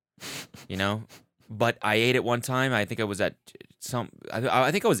 But I ate it one time. I think I was at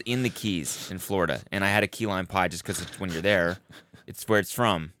I think I was in the Keys in Florida, and I had a key lime pie just because when you're there, it's where it's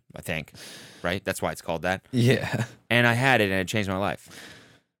from. I think, right? That's why it's called that. Yeah. And I had it, and it changed my life.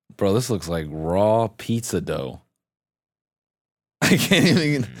 Bro, this looks like raw pizza dough. I can't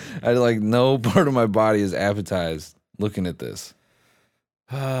even. No part of my body is appetized looking at this.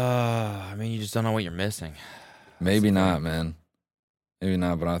 I mean, you just don't know what you're missing. Maybe not, man. Maybe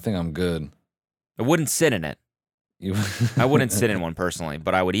not, but I think I'm good. I wouldn't sit in it. I wouldn't sit in one personally,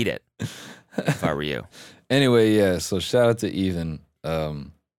 but I would eat it if I were you. Anyway, yeah, so shout out to Ethan.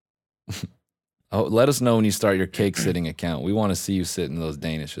 Let us know when you start your cake sitting account. We want to see you sit in those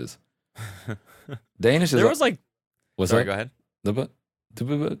Danishes. Danishes. There was like... What's sorry, that? go ahead.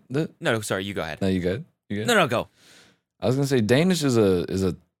 No, sorry, you go ahead. No, you good? You good? No, go. I was going to say, Danish is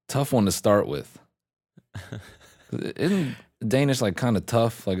a tough one to start with. Isn't Danish like kind of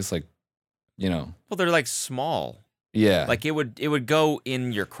tough? Like it's like, Well, they're like small. Yeah. Like it would go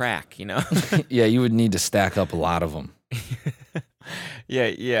in your crack, Yeah, you would need to stack up a lot of them.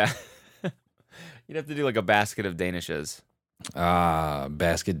 Yeah. You'd have to do like a basket of Danishes.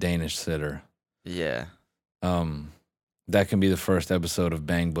 Basket Danish sitter. Yeah. That can be the first episode of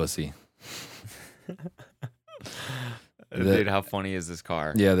Bang Bussy. Dude, how funny is this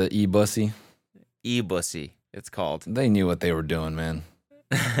car? Yeah, the E-Bussy. E-Bussy, it's called. They knew what they were doing, man.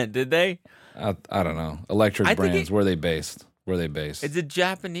 Did they? I don't know. Electric brands. Where are they based? It's a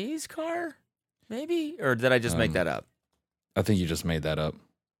Japanese car, maybe? Or did I just make that up? I think you just made that up.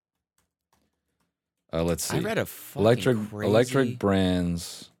 Let's see. I read a fucking Electric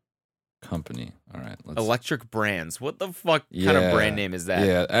Brands Company. All right. Electric Brands. What the fuck kind of brand name is that?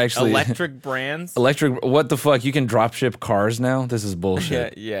 Yeah, actually. Electric Brands? What the fuck? You can drop ship cars now? This is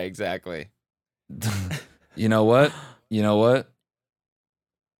bullshit. Yeah, exactly. You know what?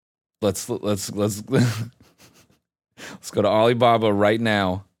 Let's let's go to Alibaba right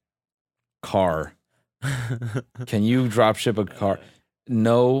now. Car. Can you drop ship a car?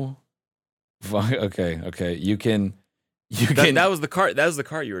 No. Okay. You can. That was the car. That was the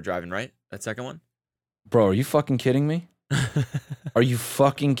car you were driving, right? That second one. Bro, are you fucking kidding me? Are you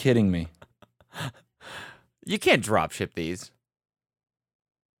fucking kidding me? You can't drop ship these.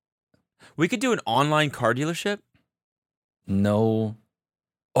 We could do an online car dealership. No.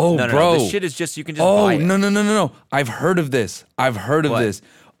 Oh, no, bro. This shit is just, you can just buy it. No. I've heard of this.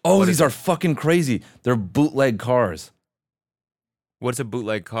 Oh, What these are fucking crazy. They're bootleg cars. What's a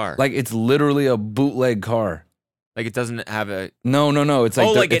bootleg car? Like, it's literally a bootleg car. Like it doesn't have a... No. It's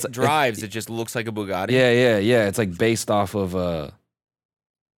like... it drives. It just looks like a Bugatti. Yeah. It's like based off of...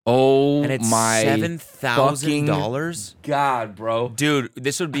 Oh, and it's my $7,000? God, bro. Dude,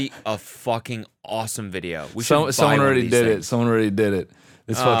 this would be a fucking awesome video. Someone already did it. Someone already did it.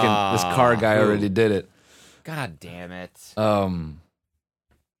 This car guy already did it. God damn it.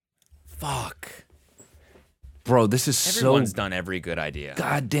 Fuck. Bro, this is Everyone's done every good idea.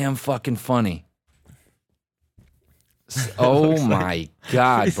 Goddamn fucking funny. Oh my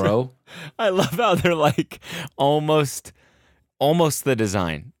God, bro. I love how they're like almost almost the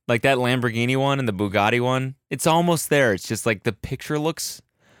design. Like that Lamborghini one and the Bugatti one, it's almost there. It's just like the picture looks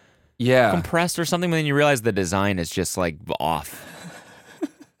compressed or something, but then you realize the design is just like off.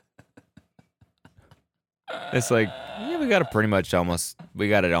 It's like, yeah, we got it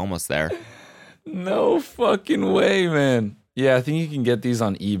almost there. No fucking way, man. Yeah, I think you can get these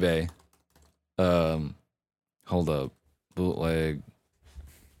on eBay. Hold up. Bootleg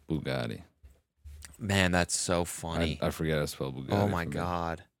Bugatti. Man, that's so funny. I forget how to spell Bugatti. Oh my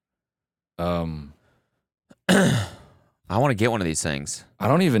God. I want to get one of these things. I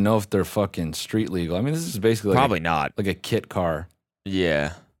don't even know if they're fucking street legal. I mean, this is basically probably not. Like a kit car.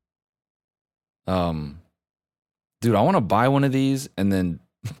 Yeah. Dude, I want to buy one of these and then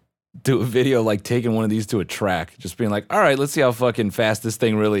do a video like taking one of these to a track, just being like, all right, let's see how fucking fast this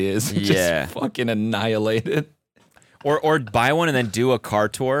thing really is. Yeah. Just fucking annihilate it. Or buy one and then do a car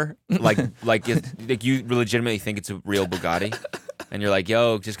tour, like you legitimately think it's a real Bugatti, and you're like,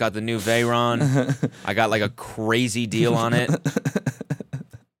 "Yo, just got the new Veyron. I got like a crazy deal on it."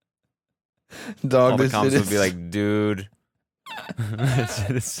 Dog, all the comments would be like, "Dude,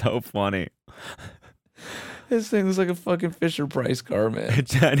 it's so funny." This thing looks like a fucking Fisher Price car, man.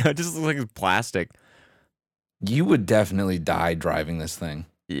 I know, it just looks like it's plastic. You would definitely die driving this thing.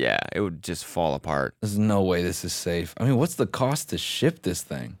 Yeah, it would just fall apart. There's no way this is safe. I mean, what's the cost to ship this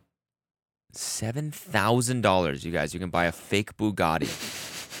thing? $7,000, you guys. You can buy a fake Bugatti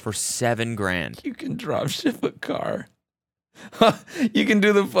for $7,000. You can drop ship a car. You can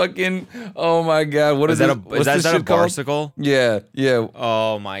do the fucking. Oh my God! What is that? Is that a barcicle? Yeah, yeah.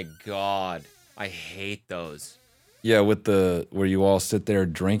 Oh my God, I hate those. Yeah, with the where you all sit there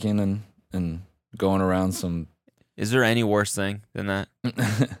drinking and going around some. Is there any worse thing than that?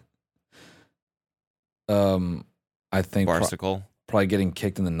 I think barcicle. Probably getting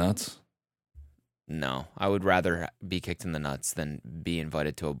kicked in the nuts. No, I would rather be kicked in the nuts than be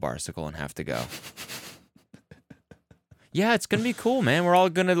invited to a barcicle and have to go. Yeah, it's gonna be cool, man. We're all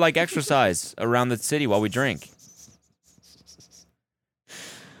gonna like exercise around the city while we drink.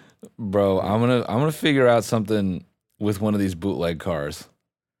 Bro, I'm gonna figure out something with one of these bootleg cars.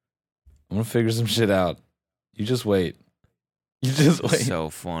 I'm gonna figure some shit out. You just wait. You just wait. So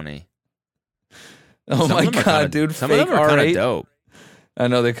funny. Oh my God, dude! Some of them are kind of dope. I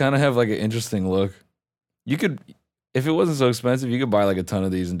know they kind of have like an interesting look. You could, if it wasn't so expensive, you could buy like a ton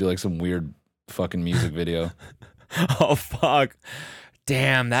of these and do like some weird fucking music video. Oh fuck!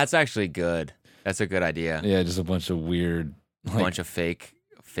 Damn, that's actually good. That's a good idea. Yeah, just a bunch of weird, like, bunch of fake,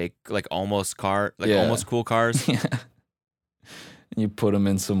 like almost almost cool cars. Yeah. You put them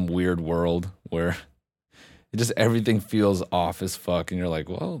in some weird world where it just everything feels off as fuck, and you're like,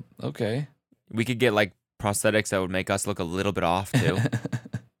 well, okay. We could get like prosthetics that would make us look a little bit off too.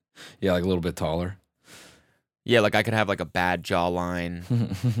 Yeah, like a little bit taller. Yeah, like I could have like a bad jawline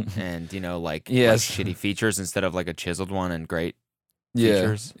and, like, like shitty features instead of like a chiseled one and great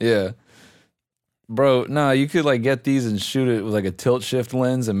features. Yeah. Bro, no, you could like get these and shoot it with like a tilt shift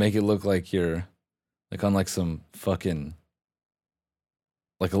lens and make it look like you're like on like some fucking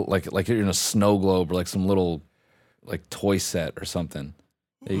like you're in a snow globe or like some little like toy set or something.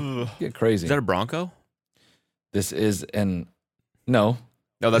 You get crazy. Is that a Bronco? This is no.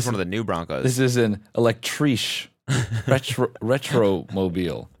 No, that's one of the new Broncos. This is an Electriche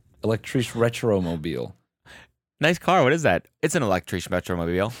Retromobile. Electriche Retromobile. Nice car. What is that? It's an Electriche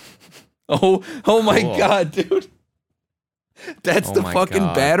Retromobile. Oh my God, dude. That's the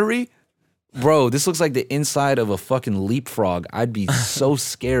fucking battery? Bro, this looks like the inside of a fucking leapfrog. I'd be so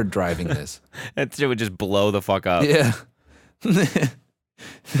scared driving this. That shit would just blow the fuck up. Yeah. The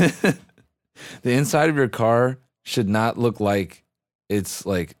inside of your car should not look like it's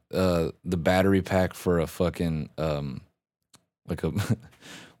like the battery pack for a fucking like a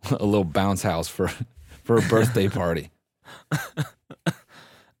a little bounce house for a birthday party.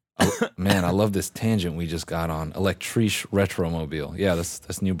 Man, I love this tangent we just got on. Electriche Retromobile. Yeah,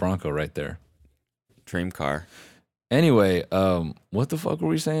 that's new Bronco right there. Dream car. Anyway, what the fuck were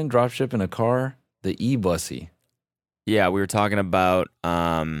we saying? Drop shipping a car? The e-bussy. Yeah, we were talking about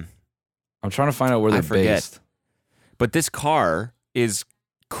I'm trying to find out where they're based. But this car is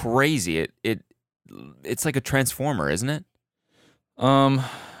crazy. It's like a transformer, isn't it?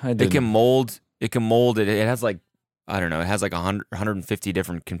 It can mold it. It has like, I don't know, it has like 150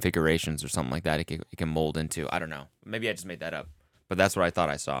 different configurations or something like that it can mold into. I don't know. Maybe I just made that up. But that's what I thought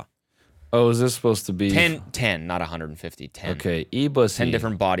I saw. Oh, is this supposed to be 10, not 150, 10. Okay, e-bussy. 10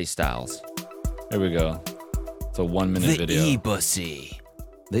 different body styles. There we go. It's a 1 minute video. The e-bussy.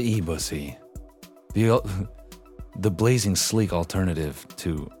 The e-bussy. The blazing sleek alternative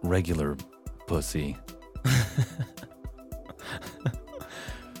to regular pussy.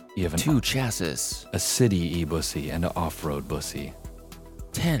 You have 2 chassis. a city e-bussy and an off-road bussy.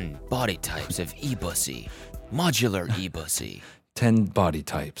 10 body types of e-bussy. Modular e-bussy. 10 body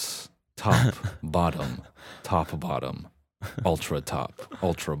types. Top, bottom, top bottom, ultra top,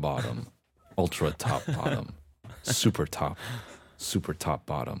 ultra bottom, ultra top bottom, super top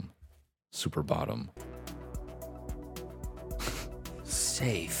bottom, super bottom.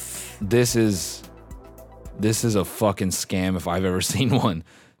 Safe. This is a fucking scam if I've ever seen one.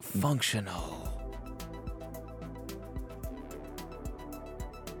 Functional.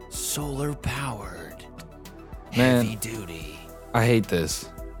 Solar powered. Man. Heavy duty. I hate this.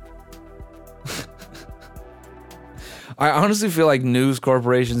 I honestly feel like news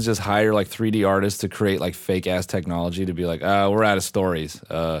corporations just hire like 3D artists to create like fake ass technology to be like, we're out of stories.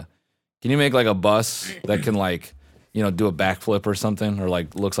 Can you make like a bus that can like, you know, do a backflip or something, or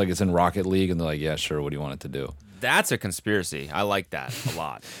like looks like it's in Rocket League? And they're like, yeah, sure. What do you want it to do? That's a conspiracy. I like that a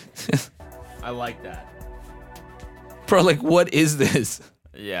lot. I like that. Bro, like, what is this?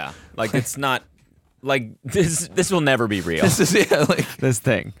 Yeah. Like, it's not, like, this will never be real. This is, yeah, like, this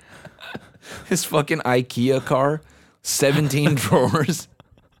thing. This fucking IKEA car, 17 drawers.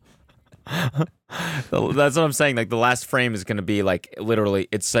 That's what I'm saying. Like, the last frame is going to be, like, literally,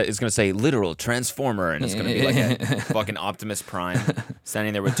 it's going to say literal transformer, and it's going to be like a fucking Optimus Prime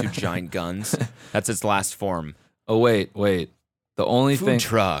standing there with 2 giant guns. That's its last form. Oh, wait. The only Food thing.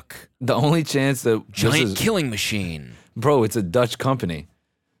 truck. The only chance that. Giant killing machine. Bro, it's a Dutch company.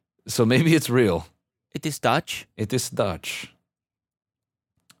 So maybe it's real. It is Dutch. It is Dutch.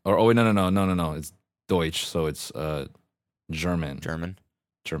 Or, oh, wait, no. It's Deutsch, so it's German.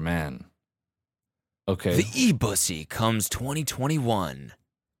 German. Okay. The e-bussy comes 2021.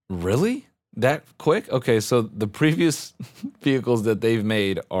 Really? That quick? Okay, so the previous vehicles that they've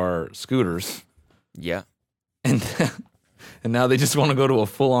made are scooters. Yeah. And now they just want to go to a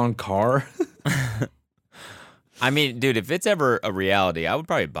full-on car? I mean, dude, if it's ever a reality, I would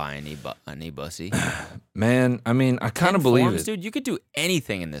probably buy an e-bussy. Man, I mean, I kind of believe it. Dude, you could do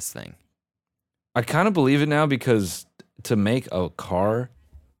anything in this thing. I kind of believe it now because to make a car,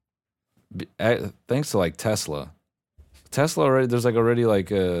 thanks to like Tesla already, there's like already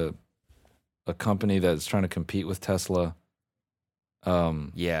like a company that's trying to compete with Tesla.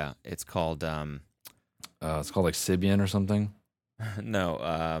 Yeah, it's called like Sibian or something.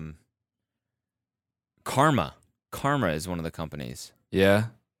 No, Karma. Karma is one of the companies. Yeah.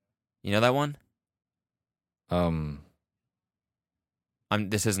 You know that one?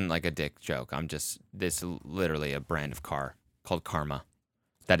 This isn't like a dick joke. This is literally a brand of car called Karma.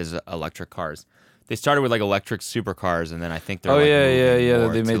 That is electric cars. They started with like electric supercars, and then I think they're yeah.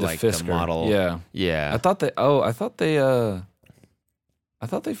 more They made to, the like, Fisker. the model. Yeah. I thought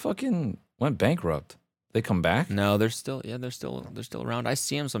they fucking went bankrupt. They come back? No, they're still around. I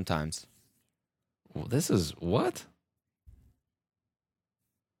see them sometimes. Well, this is what?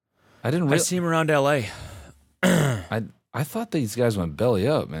 I see them around LA. I thought these guys went belly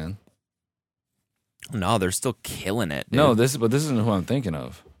up, man. No, they're still killing it, dude. No, this isn't who I'm thinking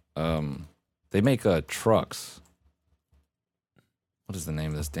of. They make trucks. What is the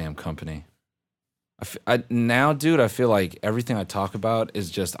name of this damn company? Now, dude, I feel like everything I talk about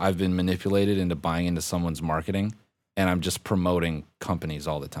is just I've been manipulated into buying into someone's marketing, and I'm just promoting companies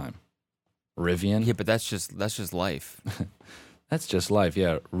all the time. Rivian? Yeah, but that's just life. That's just life,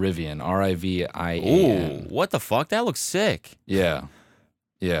 yeah. Rivian, Rivian. Ooh, what the fuck? That looks sick. Yeah.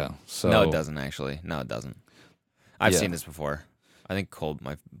 So no, it doesn't actually. No, it doesn't. I've seen this before. I think Cole,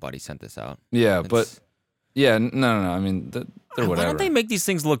 my buddy, sent this out. Yeah, but yeah, no. I mean, they're whatever. Why don't they make these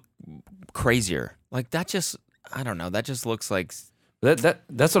things look crazier? Like that just, I don't know. That just looks like that's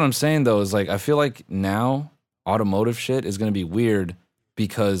what I'm saying though. Is like I feel like now automotive shit is gonna be weird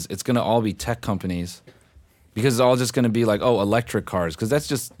because it's gonna all be tech companies. Because it's all just gonna be like, oh, electric cars. Because that's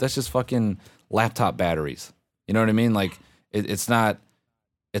just fucking laptop batteries. You know what I mean? Like it's not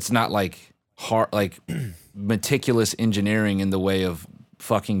like hard, like meticulous engineering in the way of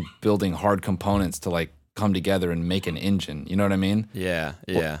fucking building hard components to like come together and make an engine. You know what I mean? Yeah.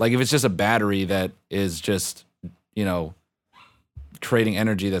 Like if it's just a battery that is just, you know, creating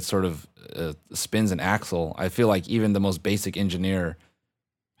energy that sort of spins an axle, I feel like even the most basic engineer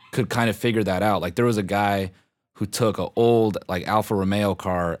could kind of figure that out. Like there was a guy who took an old like Alfa Romeo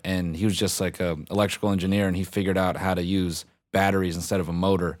car and he was just like an electrical engineer and he figured out how to use batteries instead of a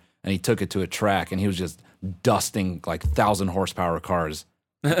motor and he took it to a track and he was just dusting like 1,000 horsepower cars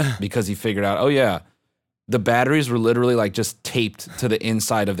because he figured out, oh yeah, the batteries were literally like just taped to the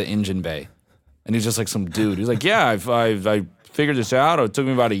inside of the engine bay. And he's just like some dude. He's like, yeah, I figured this out. It took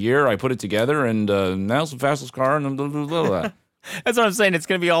me about a year. I put it together and now it's the fastest car and blah, blah, blah, blah. That's what I'm saying. It's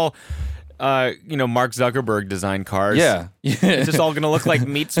gonna be all, Mark Zuckerberg designed cars. Yeah. It's just all gonna look like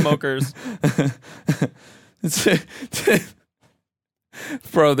meat smokers.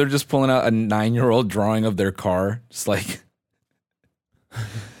 Bro, they're just pulling out a 9-year-old drawing of their car. Just like,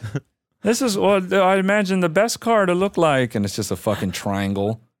 this is what I imagine the best car to look like. And it's just a fucking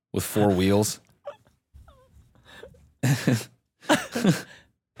triangle with 4 wheels. The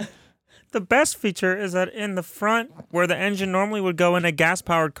best feature is that in the front, where the engine normally would go in a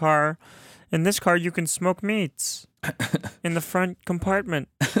gas-powered car, in this car you can smoke meats. In the front compartment,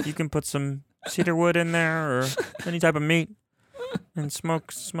 you can put some cedar wood in there or any type of meat and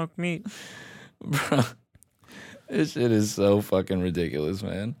smoke meat. Bro, this shit is so fucking ridiculous,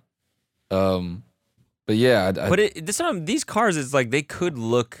 man. But yeah, these cars is like they could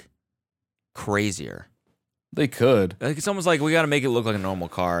look crazier. they could. Like it's almost like we got to make it look like a normal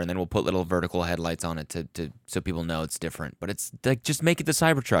car, and then we'll put little vertical headlights on it to so people know it's different. But it's like just make it the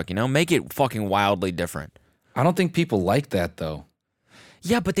Cybertruck, make it fucking wildly different. I don't think people like that though.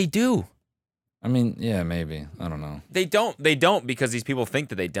 Yeah, but they do. I mean, yeah, maybe. I don't know. They don't because these people think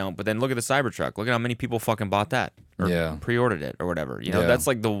that they don't. But then look at the Cybertruck. Look at how many people fucking bought that or pre-ordered it or whatever. That's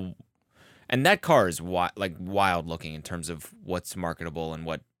like and that car is wild looking in terms of what's marketable and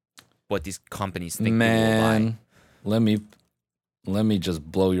what these companies think people will buy. Let me just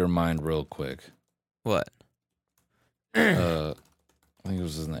blow your mind real quick. What? I think it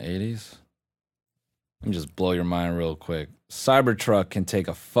was in the 80s. Let me just blow your mind real quick. Cybertruck can take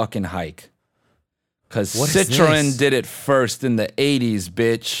a fucking hike. Because Citroen did it first in the 80s,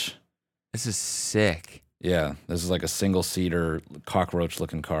 bitch. This is sick. Yeah, this is like a single-seater,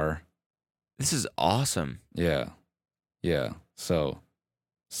 cockroach-looking car. This is awesome. Yeah. Yeah. So,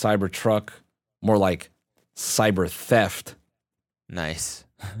 Cybertruck, more like cyber theft. Nice.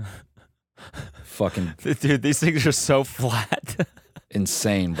 Fucking dude, these things are so flat.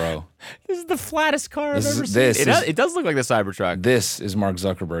 Insane, bro. This is the flattest car I've ever seen. It does look like the Cybertruck. This is Mark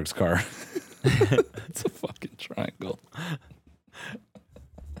Zuckerberg's car. It's a fucking triangle.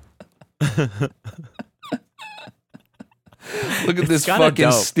 Look at this fucking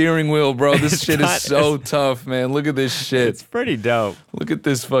dope. steering wheel, bro. This shit is so tough, man. Look at this shit. It's pretty dope. Look at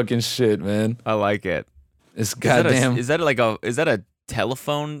this fucking shit, man. I like it. It's goddamn. Is that a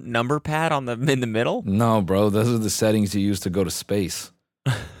telephone number pad in the middle? No, bro. Those are the settings you use to go to space.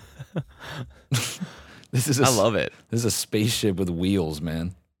 I love it. This is a spaceship with wheels,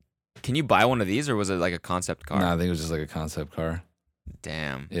 man. Can you buy one of these, or was it like a concept car? Nah, I think it was just like a concept car.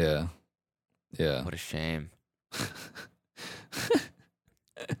 Damn. Yeah. Yeah. What a shame.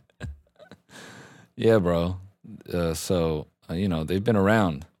 Yeah, bro. So they've been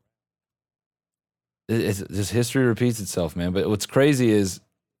around. It's just history repeats itself, man. But what's crazy is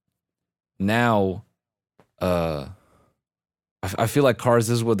now, I feel like cars,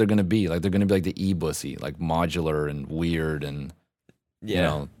 this is what they're gonna be. Like they're gonna be like the e-bussy, like modular and weird, and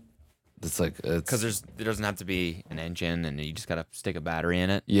it's like because there doesn't have to be an engine, and you just gotta stick a battery in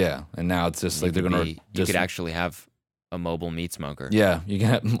it. Yeah, and now it's just like they're gonna. You could actually have a mobile meat smoker. Yeah, you can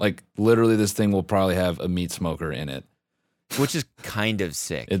have, like literally this thing will probably have a meat smoker in it, which is kind of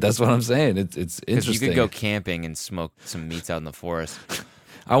sick. That's what I'm saying. It's interesting. You could go camping and smoke some meats out in the forest.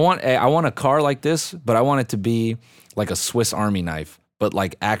 I want a car like this, but I want it to be like a Swiss Army knife, but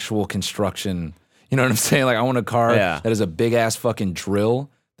like actual construction. You know what I'm saying? Like I want a car that has a big ass fucking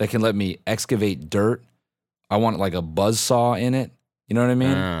drill that can let me excavate dirt. I want like a buzz saw in it. You know what I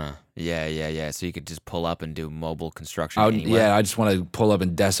mean? Yeah. So you could just pull up and do mobile construction anywhere. Yeah, I just want to pull up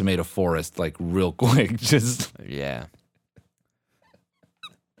and decimate a forest like real quick. Just yeah.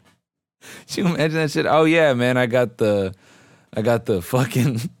 Can you imagine that shit? Oh yeah, man, I got the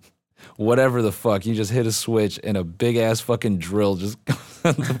fucking whatever the fuck. You just hit a switch and a big ass fucking drill just goes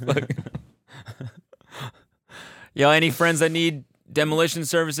on the fucking. Yo, any friends that need demolition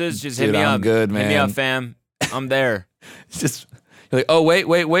services, just hit me I'm up. Good, man. Hit me up, fam. I'm there. It's just you're like, oh wait.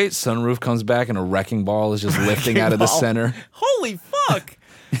 Sunroof comes back and a wrecking ball is just lifting out of the center. Holy fuck!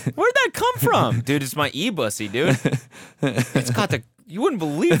 Where'd that come from, dude? It's my e-bussy, dude. It's got the. You wouldn't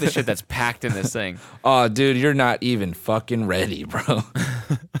believe the shit that's packed in this thing. Oh, dude, you're not even fucking ready, bro.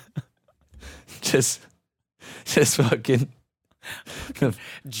 just fucking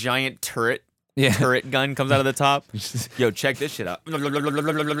giant turret. Yeah. Turret gun comes out of the top. Yo, check this shit out.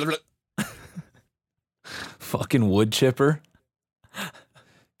 Fucking wood chipper.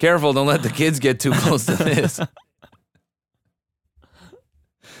 Careful, don't let the kids get too close to this.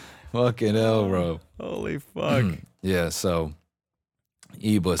 Fucking hell, bro. Holy fuck. Yeah, so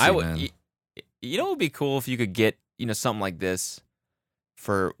e-bussy, man. You know what would be cool if you could get, something like this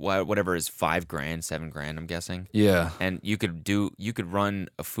for whatever is $5 grand, $7 grand, I'm guessing. Yeah. And you could run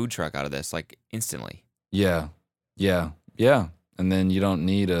a food truck out of this like instantly. Yeah. Yeah. Yeah. And then you don't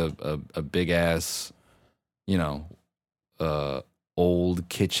need a big ass, old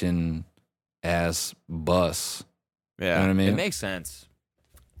kitchen ass bus. Yeah. You know what I mean? It makes sense.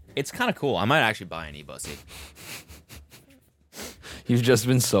 It's kind of cool. I might actually buy an e-bussy. You've just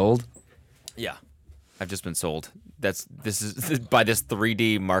been sold? Yeah. I've just been sold. This is by this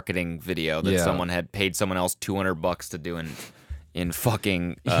 3D marketing video that someone had paid someone else $200 to do in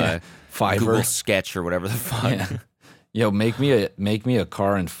fucking Fiverr. Google Sketch or whatever the fuck. Yeah. Yo, make me a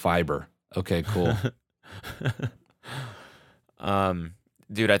car in fiber. Okay, cool.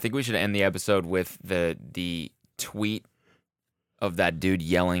 Dude, I think we should end the episode with the tweet of that dude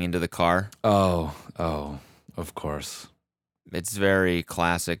yelling into the car. Oh, of course. It's very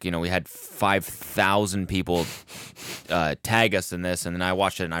classic. We had 5,000 people tag us in this, and then I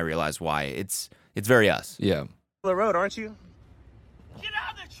watched it and I realized why. It's very us. Yeah. The road, aren't you? Get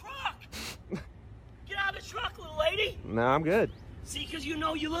out of the truck! Get out of the truck, little lady! No, I'm good. See, because you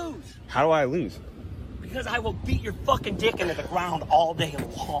know you lose. How do I lose? Because I will beat your fucking dick into the ground all day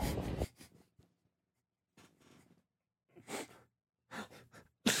long.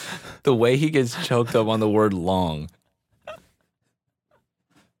 The way he gets choked up on the word long.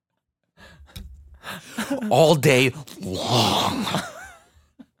 All day long.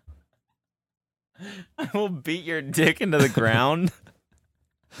 I will beat your dick into the ground.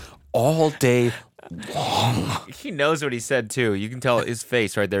 All day long. He knows what he said, too. You can tell his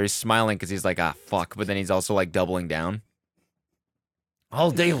face right there. He's smiling because he's like, ah, fuck. But then he's also like doubling down.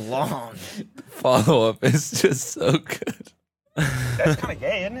 All day long. Follow up is just so good. That's kind of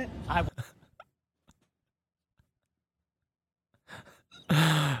gay, isn't it?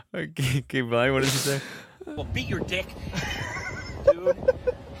 Okay, Brian, what did you say? Will beat your dick. Dude,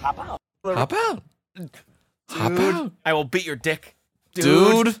 hop out. Hop out. Hop out. I will beat your dick.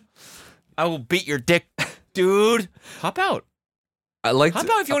 Dude. I will beat your dick. Dude. Hop out. Hop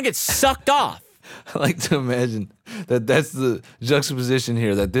out if you want to get sucked off. I like to imagine that's the juxtaposition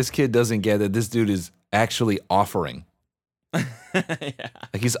here, that this kid doesn't get that this dude is actually offering. Yeah.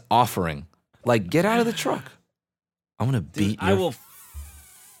 Like he's offering. Like, get out of the truck. I'm going to beat I will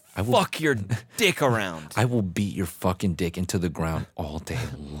fuck your dick around. I will beat your fucking dick into the ground all day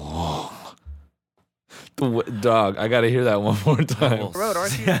long. Dog, I got to hear that one more time. Road,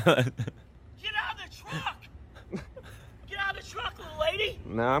 aren't you? Get out of the truck! Get out of the truck, little lady!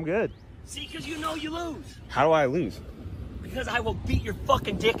 No, I'm good. See, because you know you lose. How do I lose? Because I will beat your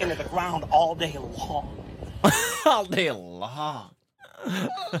fucking dick into the ground all day long. All day long.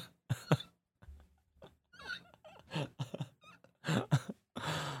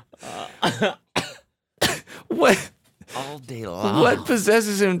 What? All day long. What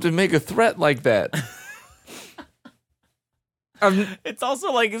possesses him to make a threat like that? It's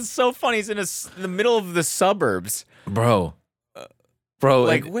also like, it's so funny. He's in the middle of the suburbs. Bro.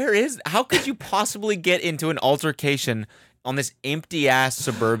 Like, how could you possibly get into an altercation on this empty ass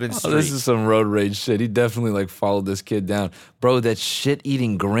suburban street? This is some road rage shit. He definitely like followed this kid down. Bro, that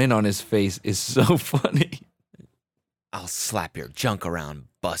shit-eating grin on his face is so funny. I'll slap your junk around,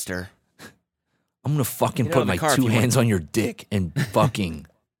 Buster. I'm gonna fucking Get out put of the my car if 2 you hands want. on your dick and fucking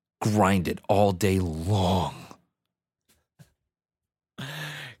grind it all day long.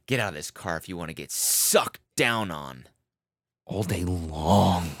 Get out of this car if you want to get sucked down on. All day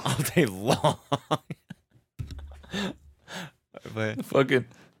long. All day long. But Fucking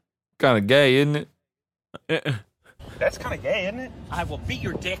kind of gay, isn't it? That's kind of gay, isn't it? I will beat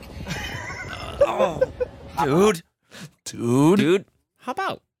your dick. Dude. hop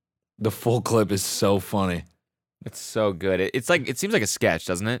out. The full clip is so funny. It's so good. It seems like a sketch,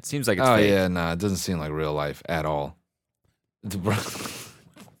 doesn't it? It seems like it's Oh fake. yeah, nah, it doesn't seem like real life at all. It's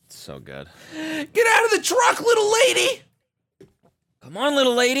so good. Get out of the truck, little lady! Come on,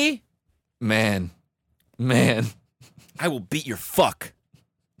 little lady. Man. I will beat your fuck.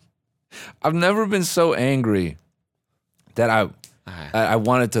 I've never been so angry that I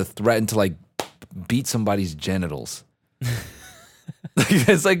wanted to threaten to like beat somebody's genitals.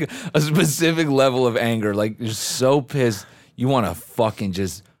 It's like a specific level of anger. Like you're so pissed, you want to fucking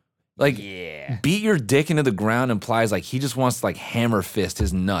just like beat your dick into the ground implies like he just wants to like hammer fist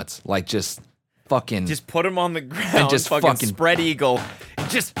his nuts, like just fucking Just put him on the ground. And just fucking fucking- spread eagle.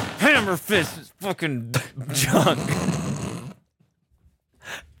 Just hammer fist his fucking junk.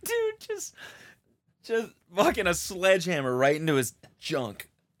 Dude, just fucking a sledgehammer right into his junk.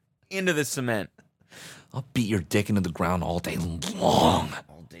 Into the cement. I'll beat your dick into the ground all day long.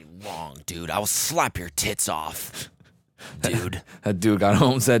 All day long, dude. I will slap your tits off. dude. That dude got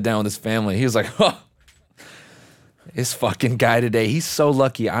home, sat down with his family. He was like, oh, this fucking guy today, he's so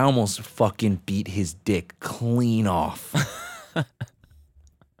lucky. I almost fucking beat his dick clean off.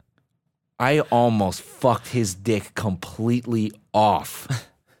 I almost fucked his dick completely off.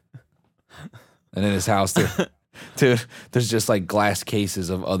 And in his house, dude, there's just like glass cases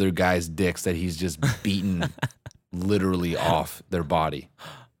of other guys' dicks that he's just beaten literally off their body.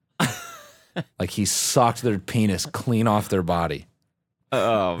 Like he sucked their penis clean off their body.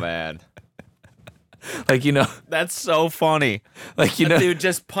 Oh man. Like, you know. That's so funny. Like, you know. Dude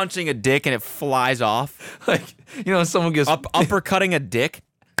just punching a dick and it flies off. Like, you know, someone gets. Uppercutting a dick?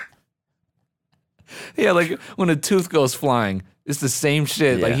 Yeah, like when a tooth goes flying. It's the same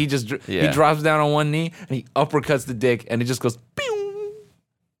shit. Yeah. Like he drops down on one knee and he uppercuts the dick and it just goes pew.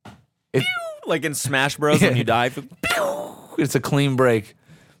 Like in Smash Bros. When you dive. Pew. It's a clean break.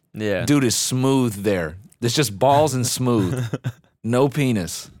 Yeah. Dude is smooth there. There's just balls and smooth. No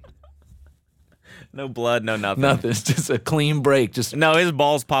penis. No blood, no nothing. Nothing. It's just a clean break. Just no, his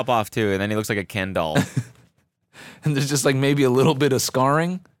balls pop off too, and then he looks like a Ken doll. And there's just like maybe a little bit of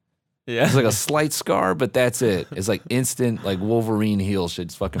scarring. Yeah. It's like a slight scar, but that's it. It's like instant, like Wolverine heel shit.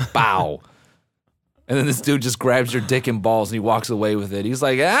 Just fucking bow. And then this dude just grabs your dick and balls and he walks away with it. He's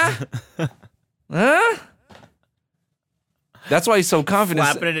like, huh? That's why he's so confident.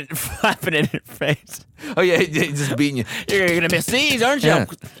 Flapping it in your face. Oh yeah, he's just beating you. You're gonna miss these, aren't you? Yeah.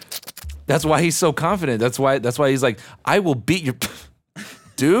 That's why he's so confident. That's why he's like, I will beat your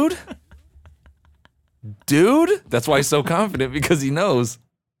dude. That's why he's so confident, because he knows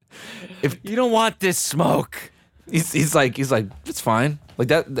if you don't want this smoke. He's like, it's fine. Like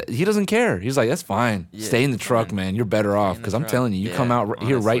that he doesn't care. He's like, that's fine. Yeah, stay in the truck, man. You're better off. Because I'm telling you, come out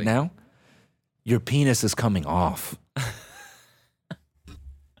here right now, your penis is coming off.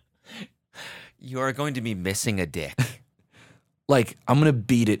 You are going to be missing a dick. Like, I'm gonna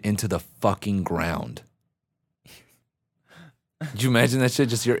beat it into the fucking ground. Could you imagine that shit?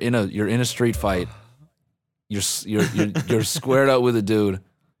 Just you're in a street fight. You're squared up with a dude.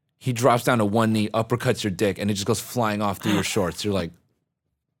 He drops down to one knee, uppercuts your dick, and it just goes flying off through your shorts. You're like,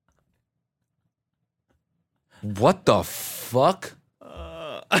 what the fuck?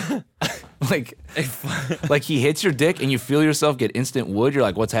 Like he hits your dick and you feel yourself get instant wood. You're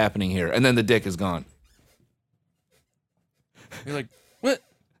like, what's happening here? And then the dick is gone. You're like, what?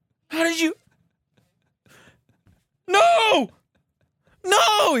 How did you? No!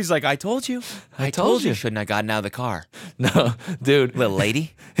 He's like, I told you. I told you. Shouldn't have gotten out of the car. No, dude. Little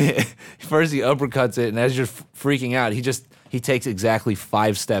lady. First he uppercuts it, and as you're freaking out, he takes exactly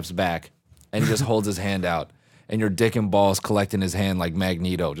 5 steps back, and he just holds his hand out, and your dick and balls collect in his hand like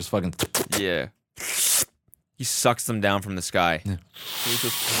Magneto, just fucking. Yeah. He sucks them down from the sky. Yeah.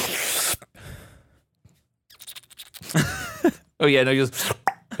 Oh yeah, no, he goes.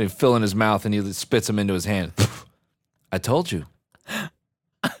 They fill in his mouth, and he spits them into his hand. I told you.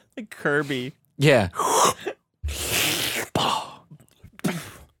 Like Kirby. Yeah.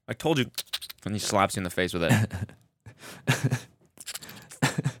 I told you. And he slaps you in the face with it.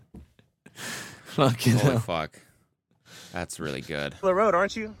 Fucking Holy hell. fuck. That's really good. The road,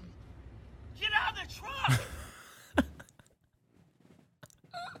 aren't you? Get out of the truck!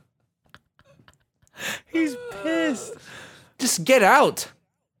 He's pissed. Just get out.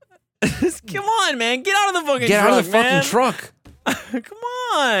 Come on, man. Get out of the fucking Get truck, out of the man. fucking truck. Come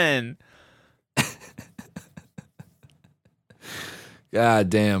on. God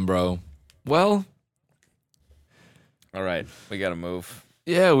damn, bro. Well, All right. We got to move.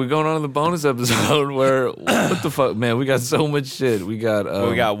 yeah, we're going on to the bonus episode where, what the fuck, man, we got so much shit. We got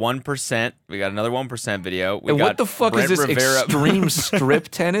 1%. We got another 1% video. We and got what the fuck Brent is this Rivera. extreme strip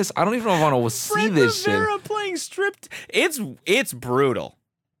tennis? I don't even want to see Brent this Rivera shit. playing stripped. It's brutal.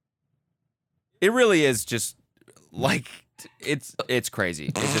 It really is just like it's crazy.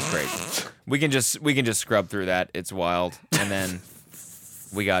 It's just crazy. We can just scrub through that. It's wild. And then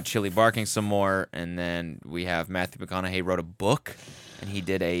we got Chili barking some more, and then we have Matthew McConaughey wrote a book, and he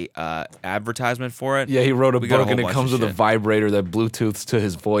did a advertisement for it. Yeah, he wrote a We got book whole and it bunch comes of with a shit. vibrator that Bluetooths to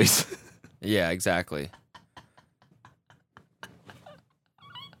his voice. Yeah, exactly.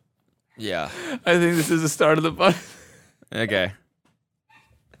 Yeah. I think this is the start of the fun. Okay.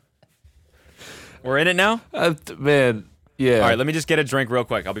 We're in it now? Man, yeah. All right, let me just get a drink real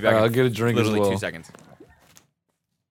quick. I'll be back. I'll in get a drink as literally well. 2 seconds.